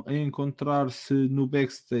 Voltam a encontrar-se no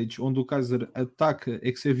backstage, onde o Kaiser ataca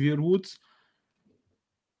Xavier Woods.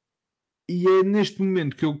 E é neste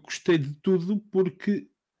momento que eu gostei de tudo, porque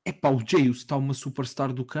epá, o Jey Uso está uma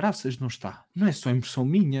superstar do caraças, não está? Não é só impressão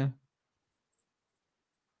minha.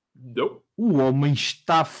 Não. O homem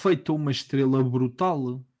está feito uma estrela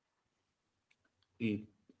brutal. E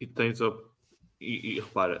tens a E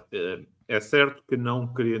repara, é certo que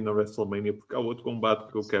não queria na WrestleMania, porque há outro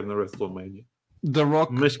combate que eu quero na WrestleMania. The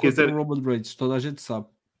Rock Mas contra o Roman Reigns, toda a gente sabe.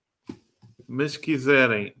 Mas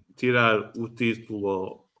quiserem tirar o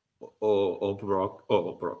título ao Brock,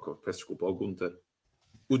 peço desculpa, ao Gunther,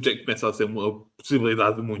 o Jake começa a ser uma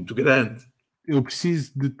possibilidade muito grande. Eu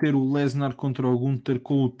preciso de ter o Lesnar contra o Gunther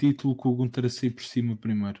com o título, com o Gunther a sair por cima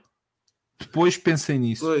primeiro. Depois pensem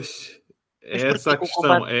nisso. Pois, Mas é essa a porquê que o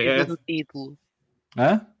questão. combate precisa do título?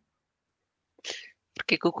 Hã?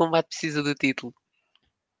 Porquê que o combate precisa do título?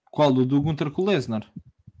 Qual? O do Gunther com o Lesnar?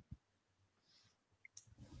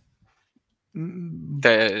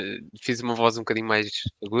 Fiz uma voz um bocadinho mais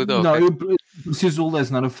aguda? Não, Okay. eu preciso do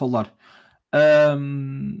Lesnar a falar.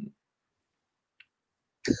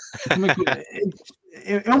 Como é, que...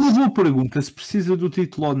 é uma boa pergunta se precisa do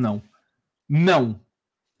título ou não. Não.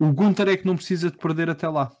 O Gunther é que não precisa de perder até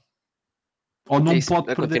lá. Ou não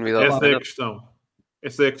pode perder até lá. Essa é a questão.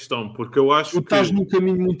 Essa é a questão, porque eu acho tu estás num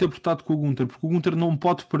caminho muito apertado com o Gunther, porque o Gunther não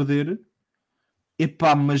pode perder.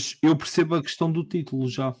 Epá, mas eu percebo a questão do título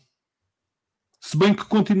já. Se bem que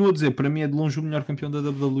continuo a dizer, para mim é de longe o melhor campeão da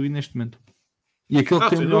WWE neste momento. E aquele que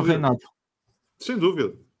tem o melhor reinado. Sem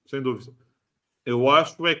dúvida, sem dúvida. Eu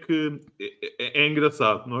acho é que é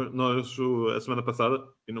engraçado. Nós, a semana passada,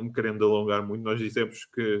 e não me querendo alongar muito, nós dissemos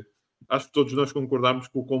que acho que todos nós concordámos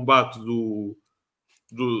que o combate o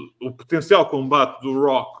potencial combate do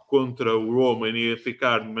Rock contra o Roman ia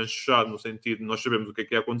ficar manchado no sentido de nós sabemos o que é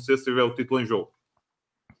que ia acontecer se tiver o título em jogo.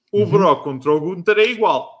 O Brock contra o Gunther é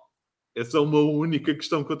igual. Essa é uma única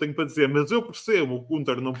questão que eu tenho para dizer. Mas eu percebo o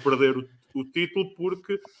Gunther não perder o título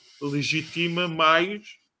porque legitima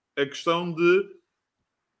mais a questão de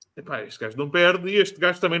epá, este gajo não perde e este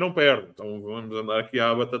gajo também não perde. Então vamos andar aqui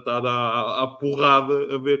à batatada, à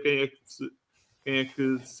porrada, a ver quem é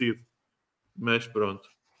que decide. Mas pronto.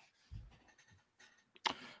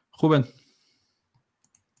 Ruben.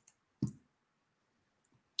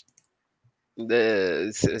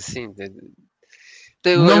 Sim.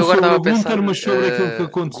 Não eu sobre agora o Gunther, mas sobre aquilo que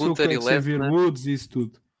aconteceu Gunther com o Xavier Woods e isso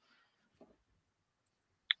tudo.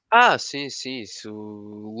 Sim. Isso.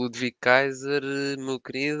 O Ludwig Kaiser, meu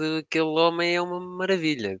querido, aquele homem é uma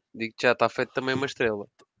maravilha. Digo que já está feito também uma estrela.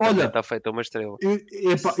 Olha, também está feita uma estrela.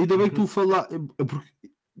 Ainda bem que tu falar,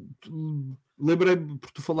 lembrei-me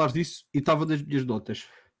por tu falares disso e estava das minhas notas.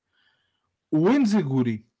 O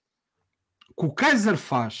Enzeguri que o Kaiser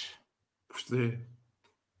faz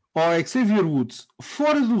ao Xavier Woods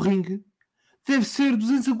fora do ringue deve ser dos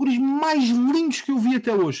Enzeguris mais lindos que eu vi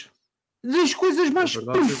até hoje. Das coisas mais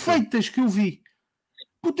perfeitas que eu vi.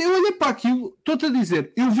 Puta, eu olhei para aquilo, estou-te a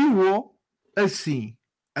dizer, eu vi o O assim,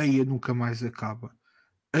 aí nunca mais acaba.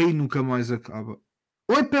 Aí nunca mais acaba.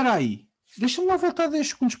 Oi, espera aí. Deixa-me lá voltar 10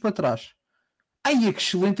 segundos para trás. Ai, é que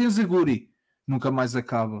excelente Enzeguri. Nunca mais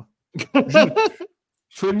acaba. Juro.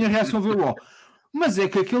 Foi a minha reação a ver o O. Mas é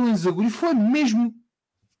que aquele Enzeguri foi mesmo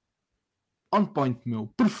on point, meu.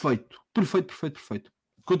 Perfeito. Perfeito.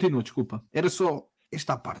 Continua, desculpa. Era só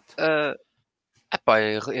esta parte.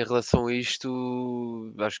 Em relação a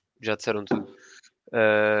isto, acho que já disseram tudo.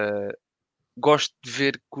 Gosto de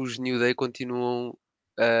ver que os New Day continuam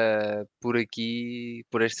por aqui,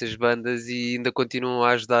 por estas bandas, e ainda continuam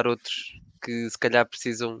a ajudar outros que se calhar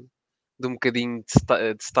precisam de um bocadinho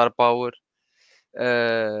de star power.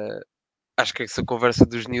 Acho que essa conversa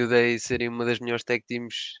dos New Day serem uma das melhores tag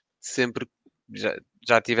teams de sempre,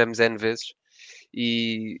 já tivemos N vezes.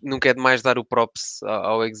 E nunca é demais dar o props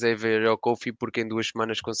ao Xavier e ao Kofi, porque em 2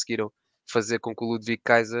 semanas conseguiram fazer com que o Ludwig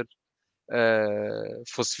Kaiser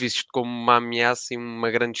fosse visto como uma ameaça e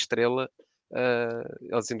uma grande estrela.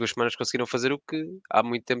 Eles em 2 semanas conseguiram fazer o que há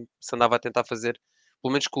muito tempo se andava a tentar fazer,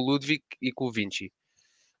 pelo menos com o Ludwig e com o Vinci.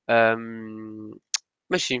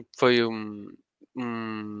 Mas sim, foi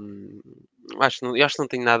acho que não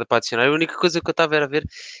tenho nada para adicionar. A única coisa que eu estava a ver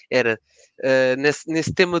era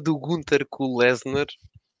nesse tema do Gunther com o Lesnar.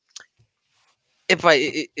 Epá,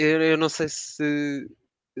 eu não sei se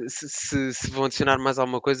vão adicionar mais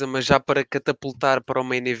alguma coisa, mas já para catapultar para o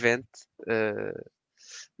main event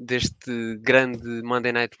deste grande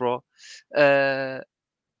Monday Night Raw,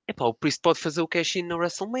 o Priest pode fazer o cash-in na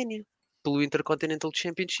WrestleMania pelo Intercontinental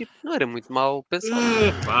Championship. Não era muito mal pensado.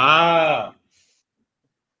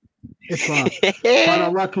 Para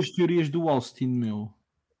lá com as teorias do Austin, meu.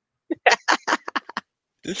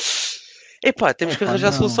 Temos que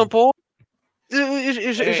arranjar solução para o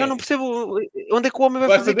eu já não percebo onde é que o homem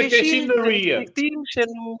vai fazer cash-in. É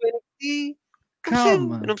no NXT.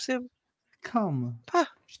 Calma. Eu não percebo. Calma.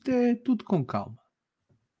 Isto é tudo com calma.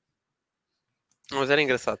 Mas era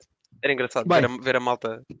engraçado. Era engraçado Bem, ver a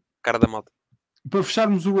malta, a cara da malta. Para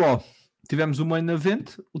fecharmos o Raw, tivemos o main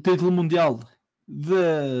event, o título mundial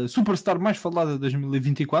da superstar mais falada de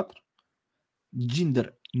 2024,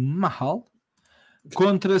 Jinder Mahal,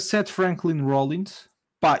 contra Seth Franklin Rollins.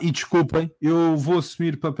 Pá, e desculpem, eu vou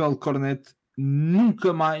assumir papel de cornete.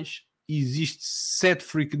 Nunca mais existe Seth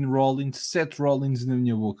freaking Rollins, Seth Rollins na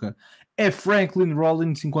minha boca. É Franklin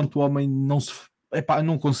Rollins enquanto homem não se... Epá,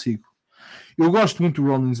 não consigo. Eu gosto muito do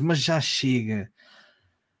Rollins, mas já chega.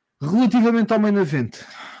 Relativamente ao main event,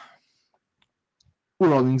 o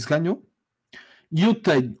Rollins ganhou. E eu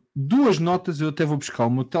tenho duas notas, eu até vou buscar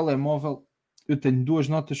o meu telemóvel. Eu tenho duas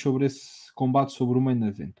notas sobre esse combate, sobre o main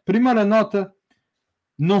event. Primeira nota,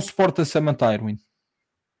 não suporta Samantha Irwin.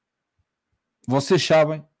 Vocês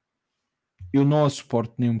sabem, eu não a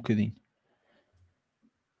suporto nem um bocadinho.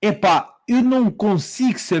 Epá, eu não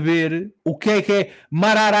consigo saber o que é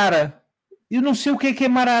Mararara. Eu não sei o que é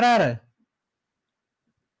Mararara.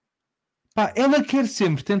 Pá, ela quer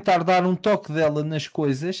sempre tentar dar um toque dela nas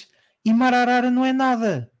coisas e Mararara não é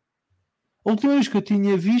nada. A última vez que eu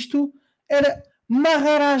tinha visto era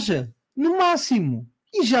Maharaja, no máximo.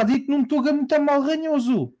 E já digo que não me estou a muito mal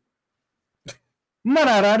ranhoso.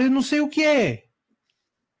 Mararara eu não sei o que é.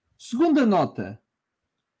 Segunda nota.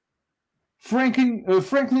 Franklin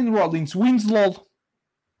Rollins wins LOL.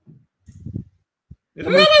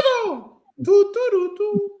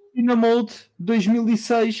 Na Mode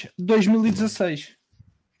 2006-2016.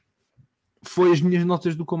 Foi as minhas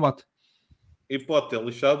notas do combate. E pode ter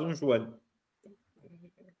lixado um joelho.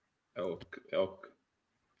 É o que.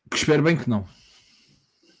 Espero bem que não.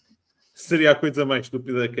 Seria a coisa mais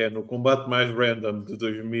estúpida que é. No combate mais random de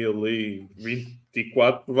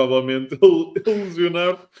 2024, provavelmente ele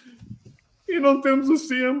lesionar. E não temos o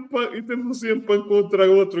CM Punk. E temos o CM Punk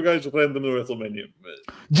contra outro gajo random no WrestleMania.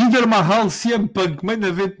 Jinder Mahal, CM Punk, Main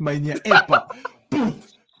Event Mania. Epá,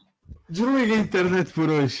 desliga a internet por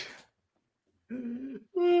hoje.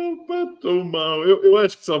 Pá, estou mal. Eu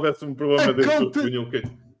acho que se houvesse um problema dentro do punham que...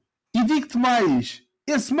 E digo-te mais,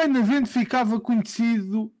 esse main event ficava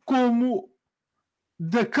conhecido como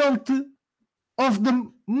The Cult of the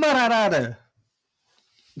Mararara.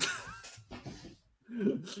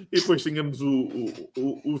 E depois tínhamos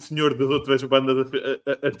o senhor das outras bandas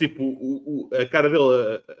tipo a cara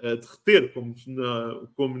dele a derreter,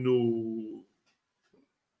 como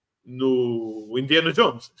no Indiana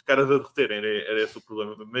Jones, as caras a derreterem, era esse o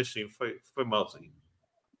problema. Mas sim, foi malzinho.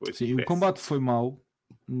 Sim, o combate foi mau,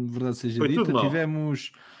 verdade seja dita.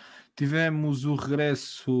 Tivemos o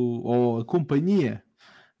regresso, ou a companhia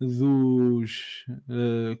dos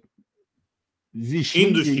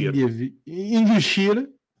Indochir.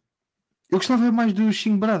 Eu gostava mais dos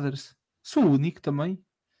Singh Brothers. Sou o único também.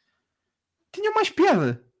 Tinha mais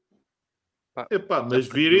piada. Epá, mas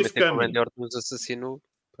vir isso caminho. Nos assassinou.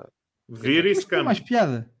 Vir isso caminho. mais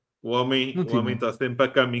piada. O homem está sempre a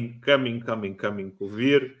caminho.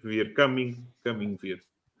 Vir, caminho, vir.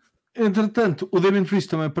 Entretanto, o Damien Priest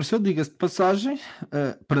também apareceu, diga-se de passagem,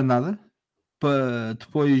 para nada. Para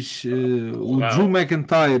depois o Drew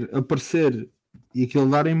McIntyre aparecer e aquele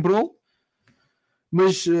dar em brawl.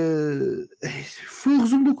 Mas foi o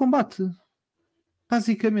resumo do combate.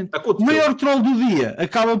 Basicamente. O maior troll do dia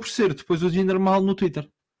acaba por ser depois o Jinder Mahal no Twitter.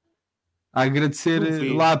 A agradecer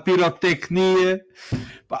lá a pirotecnia.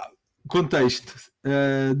 Pá, contexto.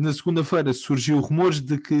 Na segunda-feira surgiu rumores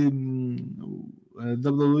de que a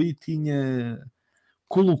WWE tinha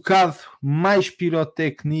colocado mais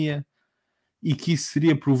pirotecnia e que isso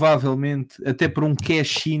seria provavelmente até para um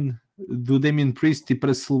cash-in do Damien Priest e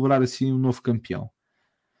para celebrar assim um novo campeão.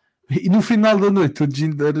 E no final da noite o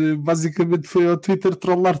Jinder basicamente foi ao Twitter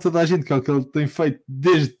trollar toda a gente, que é o que ele tem feito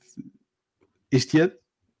desde este ano,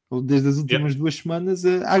 ou desde as últimas 2 semanas,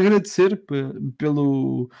 a agradecer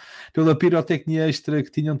pela pirotecnia extra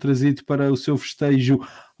que tinham trazido para o seu festejo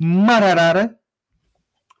Mararara,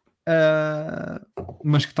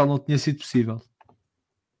 mas que tal não tinha sido possível.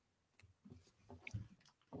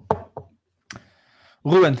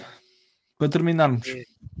 Ruben, para terminarmos.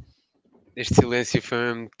 Este silêncio foi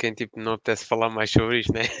mesmo de quem tipo, não apetece falar mais sobre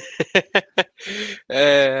isto, né?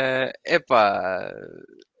 Epá,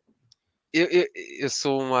 eu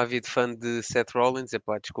sou um ávido fã de Seth Rollins,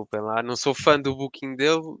 epá, desculpem lá, não sou fã do booking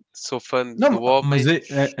dele, sou fã do homem. Mas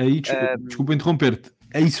aí, desculpa interromper-te,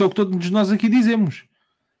 é isso que todos nós aqui dizemos.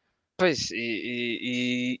 Pois,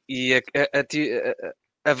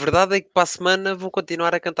 a verdade é que para a semana vou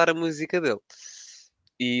continuar a cantar a música dele.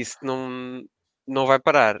 E isso não vai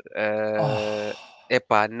parar.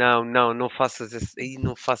 Epá, não faças esse...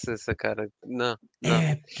 não faças essa cara. Não.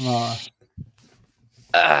 Epá.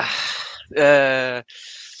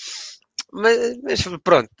 Mas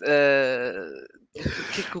pronto.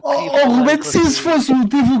 O que é que eu Oh, queria falar Roberto, em se isso relação a fosse o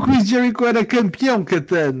motivo, o Chris Jericho era campeão,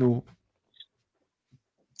 Catano.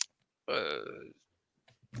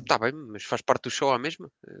 Tá bem, mas faz parte do show à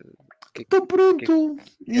mesma? Então pronto.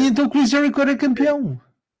 E então o Chris Jericho era campeão.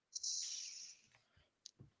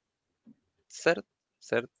 Certo,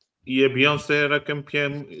 certo. E a Beyoncé era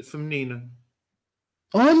campeã feminina.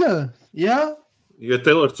 Olha, já. E a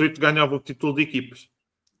Taylor Swift ganhava o título de equipes.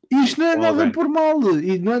 Isto não é Com nada alguém. por mal.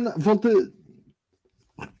 E não é volta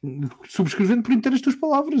subscrevendo por inteiro as tuas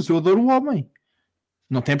palavras. Eu adoro o homem.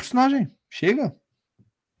 Não tem personagem. Chega.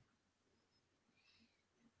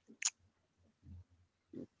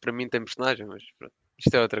 Para mim tem personagem, mas pronto.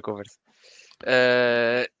 Isto é outra conversa.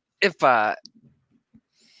 Epá,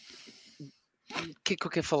 o que é que eu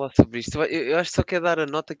quero falar sobre isto? Eu acho que só quero dar a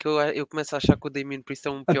nota que eu começo a achar que o Damien Priest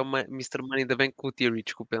é um pior Mr. Money, ainda bem que o Theory,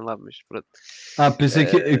 desculpem lá, mas pronto. Pensei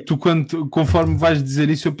que tu, conforme vais dizer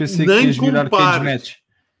isso, eu pensei que Nem ias virar cage compares. match.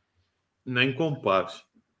 Nem compares.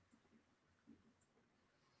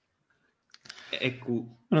 É que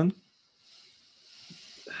Pronto.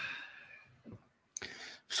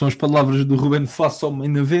 São as palavras do Ruben face ao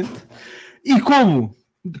main event. E como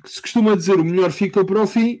se costuma dizer, o melhor fica para o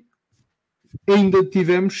fim, ainda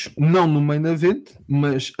tivemos, não no main event,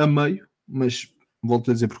 mas a meio, mas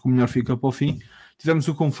volto a dizer porque o melhor fica para o fim, tivemos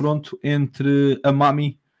o confronto entre a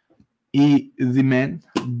Mami e The Man,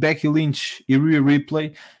 Becky Lynch e Rhea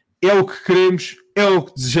Ripley. É o que queremos, é o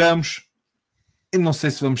que desejamos. Eu não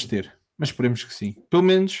sei se vamos ter, mas esperemos que sim. Pelo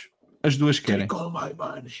menos as duas querem. Take all my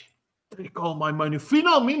money. Take all my money.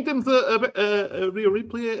 Finalmente temos a Rhea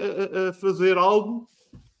Ripley a fazer algo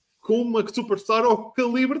com uma superstar ao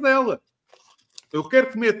calibre dela. Eu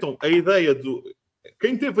quero que metam a ideia do...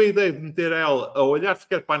 Quem teve a ideia de meter ela a olhar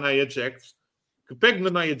sequer para a Nia Jax, que pegue na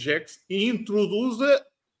Nia Jax e introduza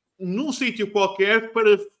num sítio qualquer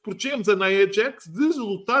para protegermos a Nia Jax de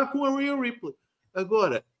lutar com a Rhea Ripley.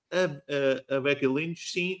 Agora, a Becky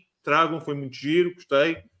Lynch, sim, tragam, foi muito giro,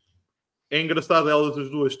 gostei. É engraçado elas as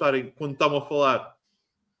duas estarem, quando estavam a falar,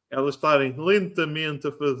 elas estarem lentamente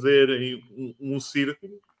a fazerem um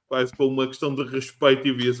círculo, quase como uma questão de respeito,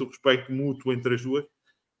 e via-se o respeito mútuo entre as duas.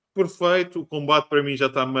 Perfeito, o combate para mim já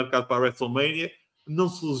está marcado para a WrestleMania. Não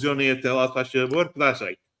se lesionem até lá, faz favor, que dá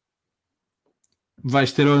jeito.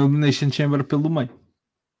 Vais ter o Elimination Chamber pelo meio.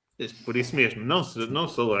 Por isso mesmo, não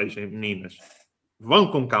se alejem, meninas. Vão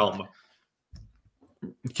com calma.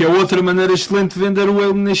 Que é outra maneira excelente de vender o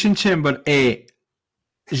Elimination Chamber.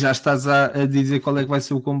 Já estás a dizer qual é que vai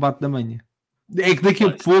ser o combate da manhã. É que daqui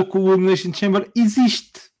a pouco o Elimination Chamber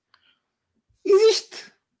existe.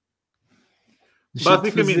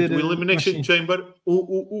 Basicamente, o Elimination Chamber,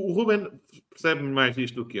 o Ruben percebe mais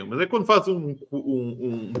disto do que eu, mas é quando faz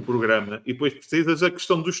um programa e depois precisas a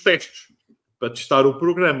questão dos testes para testar o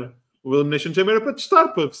programa. O Elimination Chamber é para testar,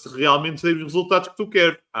 para se realmente sair os resultados que tu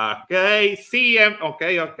queres. Ok, CM,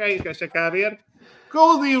 ok, deixa cá ver.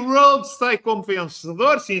 Cody Rhodes sai como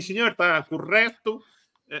vencedor, sim senhor, está correto.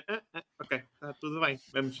 Ok, está tudo bem,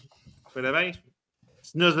 vamos, parabéns.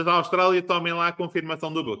 Senhores da Austrália, tomem lá a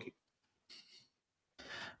confirmação do booking.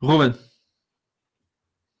 Ruben,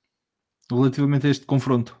 relativamente a este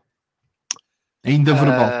confronto, ainda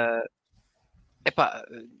verbal. Epá,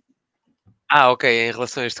 ok, em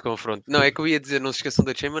relação a este confronto. Não, é que eu ia dizer, não se esqueçam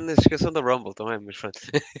da Chamber, não se esqueçam da Rumble também, mas pronto.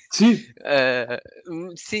 Sim.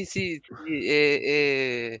 Sim,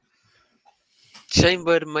 é...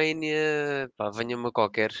 Chamber Mania, pá, venha-me a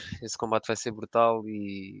qualquer. Esse combate vai ser brutal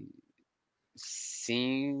e...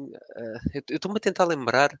 Sim, eu estou-me a tentar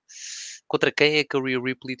lembrar contra quem é que a Rhea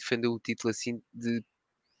Ripley defendeu o título assim de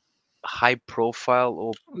high profile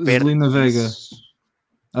ou perto Zelina Vega. disso.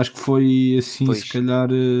 Acho que foi assim, Pois. se calhar.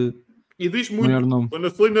 E diz muito, maior nome. quando a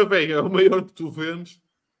Zelina Vega é o maior que tu vendes.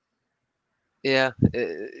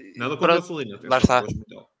 Nada contra a Zelina, lá está. Gosto muito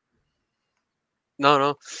dela.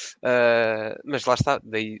 Não. Mas lá está.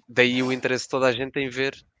 Daí o interesse de toda a gente em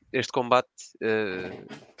ver este combate.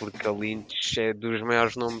 Porque a Lynch é dos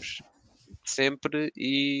maiores nomes de sempre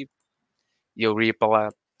e eu iria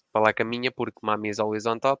para lá caminha porque Mami is always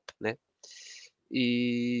on top, né?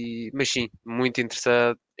 Mas sim, muito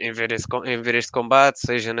interessado em ver este combate,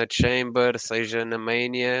 seja na Chamber, seja na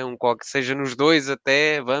Mania, seja nos dois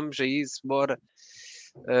até, vamos a isso, bora.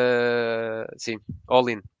 Sim, all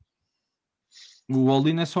in. O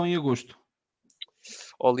all-in é só em agosto.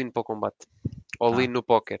 All in para o combate. All in no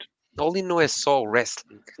póquer. All in não é só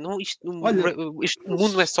wrestling. Este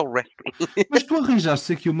mundo não é só wrestling. Mas tu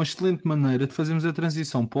arranjaste aqui uma excelente maneira de fazermos a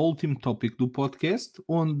transição para o último tópico do podcast,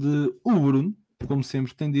 onde o Bruno, como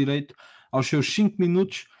sempre, tem direito aos seus 5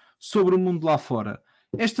 minutos sobre o mundo lá fora.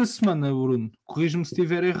 Esta semana, Bruno, corrijo-me se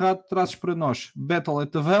estiver errado, trazes para nós Battle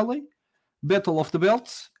at the Valley, Battle of the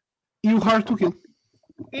Belts e o Hard to Kill.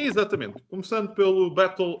 Exatamente. Começando pelo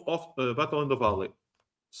Battle in the Valley.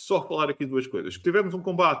 Só falar aqui duas coisas. Tivemos um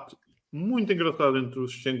combate muito engraçado entre o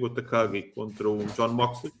Shingo Takagi contra o John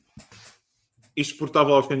Moxley. Isto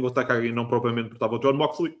portava ao Shingo Takagi e não propriamente portava ao John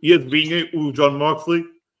Moxley. E adivinhem, o John Moxley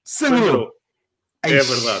sangrou. É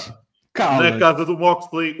verdade. Na casa do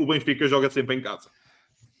Moxley, o Benfica joga sempre em casa.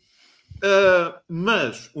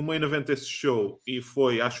 Mas o main event desse show, e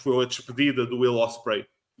acho que foi a despedida do Will Ospreay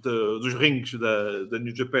dos rings da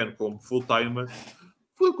New Japan como full-timer,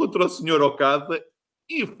 foi contra o Sr. Okada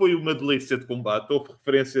e foi uma delícia de combate. Houve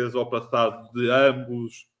referências ao passado de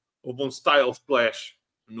ambos, houve um style clash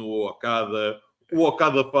no Okada. O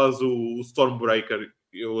Okada faz o Stormbreaker,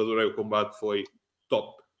 eu adorei o combate, foi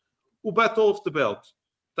top. O Battle of the Belt,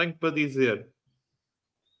 tenho para dizer,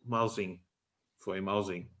 mauzinho. Foi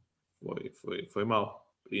mauzinho. Foi mau.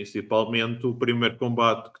 Principalmente o primeiro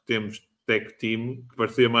combate que temos de tag team, que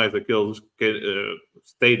parecia mais aqueles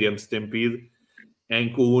Stadium Stampede,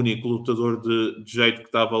 em que o único lutador de jeito que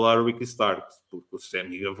estava lá era o Ricky Starks, porque o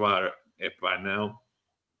Sammy Guevara, não.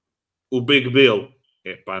 O Big Bill,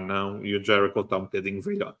 não. E o Jericho está um bocadinho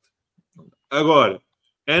velhote. Agora,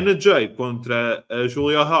 Anna Jay contra a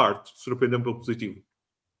Julia Hart surpreendeu-me pelo positivo.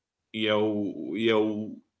 E é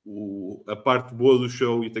a parte boa do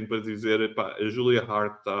show, e tenho para dizer, a Julia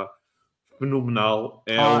Hart está fenomenal.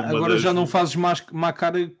 Agora já não fazes mais má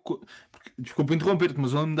cara. Desculpa interromper-te,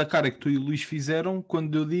 mas o nome da cara que tu e o Luís fizeram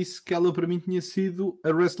quando eu disse que ela para mim tinha sido a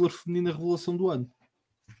wrestler feminina revelação do ano.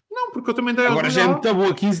 Não, porque eu também dei agora já é muito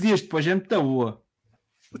boa, 15 dias depois já é muito boa.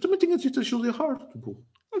 Eu também tinha dito a Julia Hart.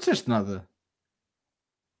 Não disseste nada.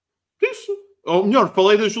 Isso. Ou melhor,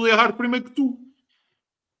 falei da Julia Hart primeiro que tu.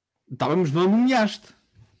 Estávamos, não nomeaste.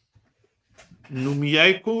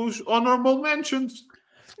 Nomeei com os Honorable Mentions.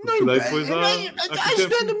 Não, depois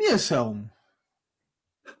isto é nomeação.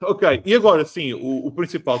 Ok, e agora sim, o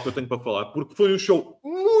principal que eu tenho para falar, porque foi um show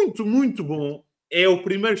muito, muito bom. É o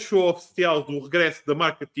primeiro show oficial do regresso da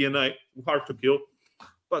marca TNA, o Hard to Kill.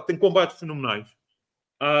 Tem combates fenomenais.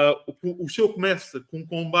 O show começa com um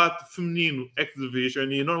combate feminino X-Division,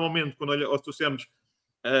 e normalmente quando associamos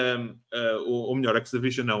ou melhor,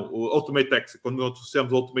 X-Division não, o Ultimate X, quando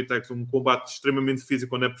associamos o Ultimate X um combate extremamente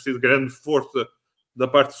físico, onde é preciso grande força da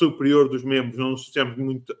parte superior dos membros, não associamos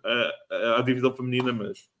muito à divisão feminina,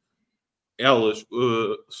 mas elas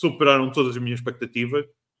superaram todas as minhas expectativas.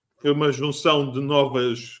 Foi uma junção de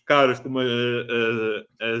novas caras como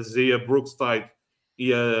a Zia Brookstide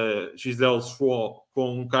e a Giselle Schwall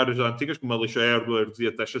com caras já antigas como a Alicia Edwards e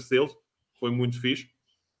a Tasha Sales. Foi muito fixe.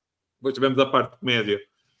 Depois tivemos a parte de comédia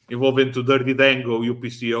envolvendo o Dirty Dango e o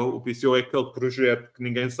PCO. O PCO é aquele projeto que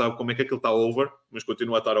ninguém sabe como é que aquilo está over, mas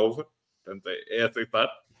continua a estar over. Portanto, é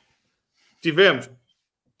aceitar. Tivemos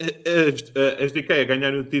as DK a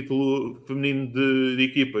ganharem o título feminino de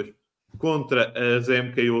equipas contra a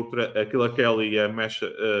ZMK Ultra, a Killa Kelly e a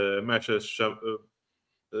Masha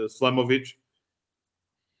Slamovich.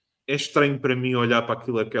 É estranho para mim olhar para a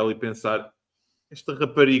Killa Kelly e pensar, esta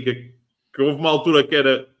rapariga, que houve uma altura que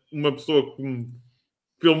era uma pessoa que me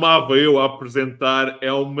filmava eu a apresentar,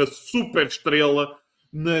 é uma super estrela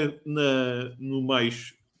no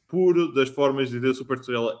mais puro das formas de dizer super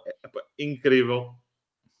estrela. Incrível.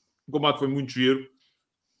 O combate foi muito giro.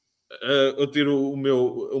 Eu tiro o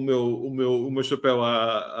meu chapéu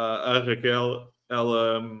à Raquel.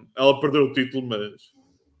 Ela perdeu o título, mas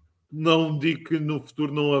não digo que no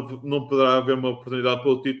futuro não poderá haver uma oportunidade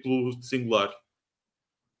pelo título singular.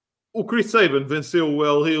 O Chris Sabin venceu o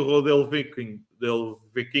El Hijo del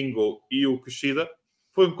Vikingo e o Kushida.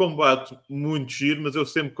 Foi um combate muito giro, mas eu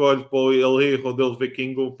sempre que olho para o El Hijo del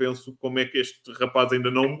Vikingo penso como é que este rapaz ainda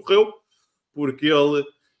não morreu, porque ele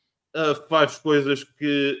faz coisas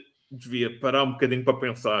que devia parar um bocadinho para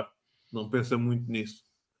pensar. Não pensa muito nisso.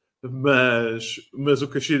 Mas o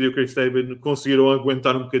Kushida e o Chris Sabin conseguiram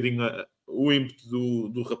aguentar um bocadinho o ímpeto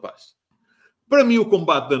do rapaz. Para mim, o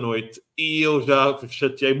combate da noite, e eu já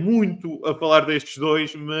chateei muito a falar destes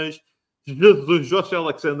dois, mas Jesus, Josh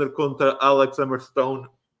Alexander contra Alex Hammerstone,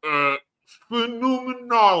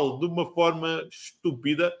 fenomenal, de uma forma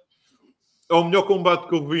estúpida. É o melhor combate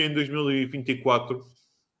que eu vi em 2024.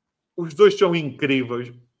 Os dois são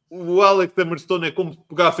incríveis. O Alex Hammerstone é como se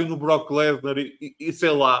pegassem no Brock Lesnar e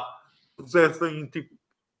sei lá, pusessem tipo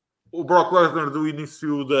o Brock Lesnar do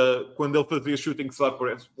início quando ele fazia Shooting Star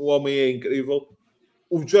Press. O homem é incrível.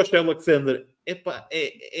 O Josh Alexander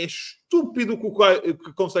é estúpido o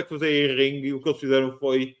que consegue fazer em ringue, e o que eles fizeram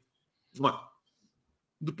foi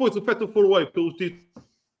depois o Fatal 4-Way pelo título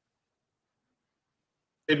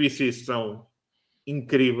ABC são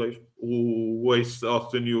incríveis. O Ace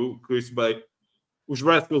Austin e o Chris Bay. Os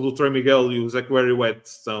Rascals, o Trey Miguel e o Zachary Wett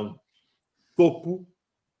são topo.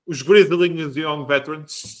 Os Grizzlies Young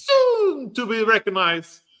Veterans, soon to be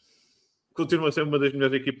recognized, continuam a ser uma das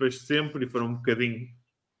melhores equipas de sempre e foram um bocadinho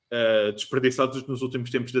desperdiçados nos últimos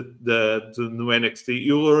tempos no NXT.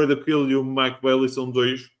 E o Laredo Kid e o Mike Bailey são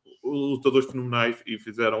dois lutadores fenomenais e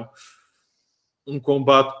fizeram um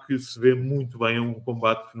combate que se vê muito bem, um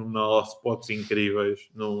combate fenomenal, spots incríveis,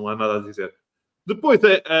 não há nada a dizer. Depois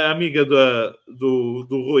a amiga do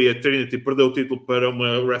Rui, a Trinity, perdeu o título para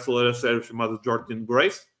uma wrestler a sério chamada Jordan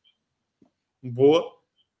Grace. Boa.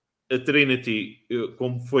 A Trinity,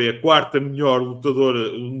 como foi a quarta melhor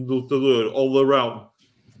lutador all around,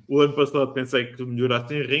 o ano passado pensei que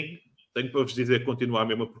melhorasse em ringue. Tenho para vos dizer que continua a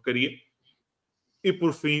mesma porcaria. E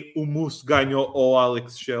por fim, o Moose ganhou ao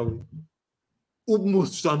Alex Shelley. O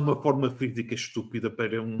Moose está numa forma física estúpida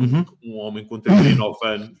para um homem com 39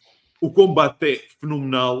 anos. O combate é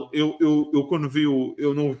fenomenal. Eu quando vi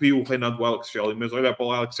eu não vi o reinado do Alex Shelley, mas olhar para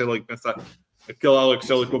o Alex Shelley e pensar aquele Alex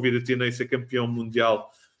Shelley que eu vi a TNA ser campeão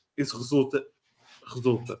mundial, isso resulta.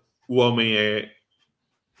 O homem é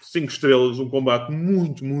 5 estrelas, um combate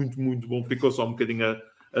muito, muito, muito bom. Ficou só um bocadinho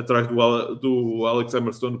atrás do Alex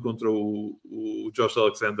Hammerstone contra o Josh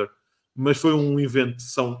Alexander. Mas foi um evento,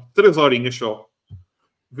 são 3 horinhas só.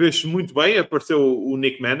 Vê-se muito bem, apareceu o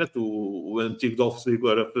Nick Mannett, o antigo Dolph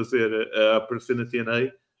Ziggler, a aparecer na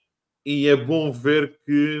TNA, e é bom ver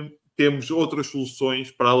que temos outras soluções,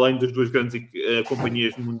 para além das 2 grandes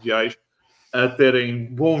companhias mundiais, a terem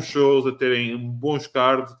bons shows, a terem bons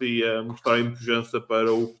cards e a mostrarem pujança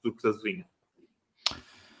para o futuro que se adivinha.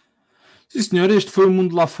 Sim, senhor, este foi o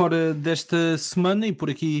Mundo Lá Fora desta semana e por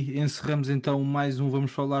aqui encerramos então mais um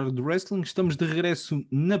Vamos Falar de Wrestling. Estamos de regresso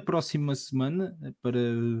na próxima semana para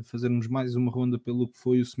fazermos mais uma ronda pelo que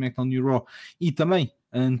foi o SmackDown New Raw e também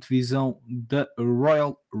a antevisão da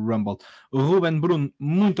Royal Rumble. Ruben, Bruno,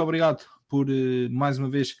 muito obrigado por mais uma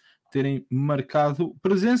vez terem marcado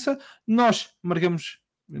presença. Nós marcamos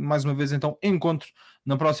mais uma vez então encontro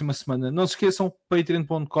na próxima semana. Não se esqueçam,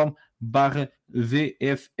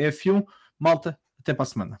 patreon.com/VFF1. Malta, até para a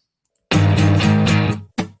semana.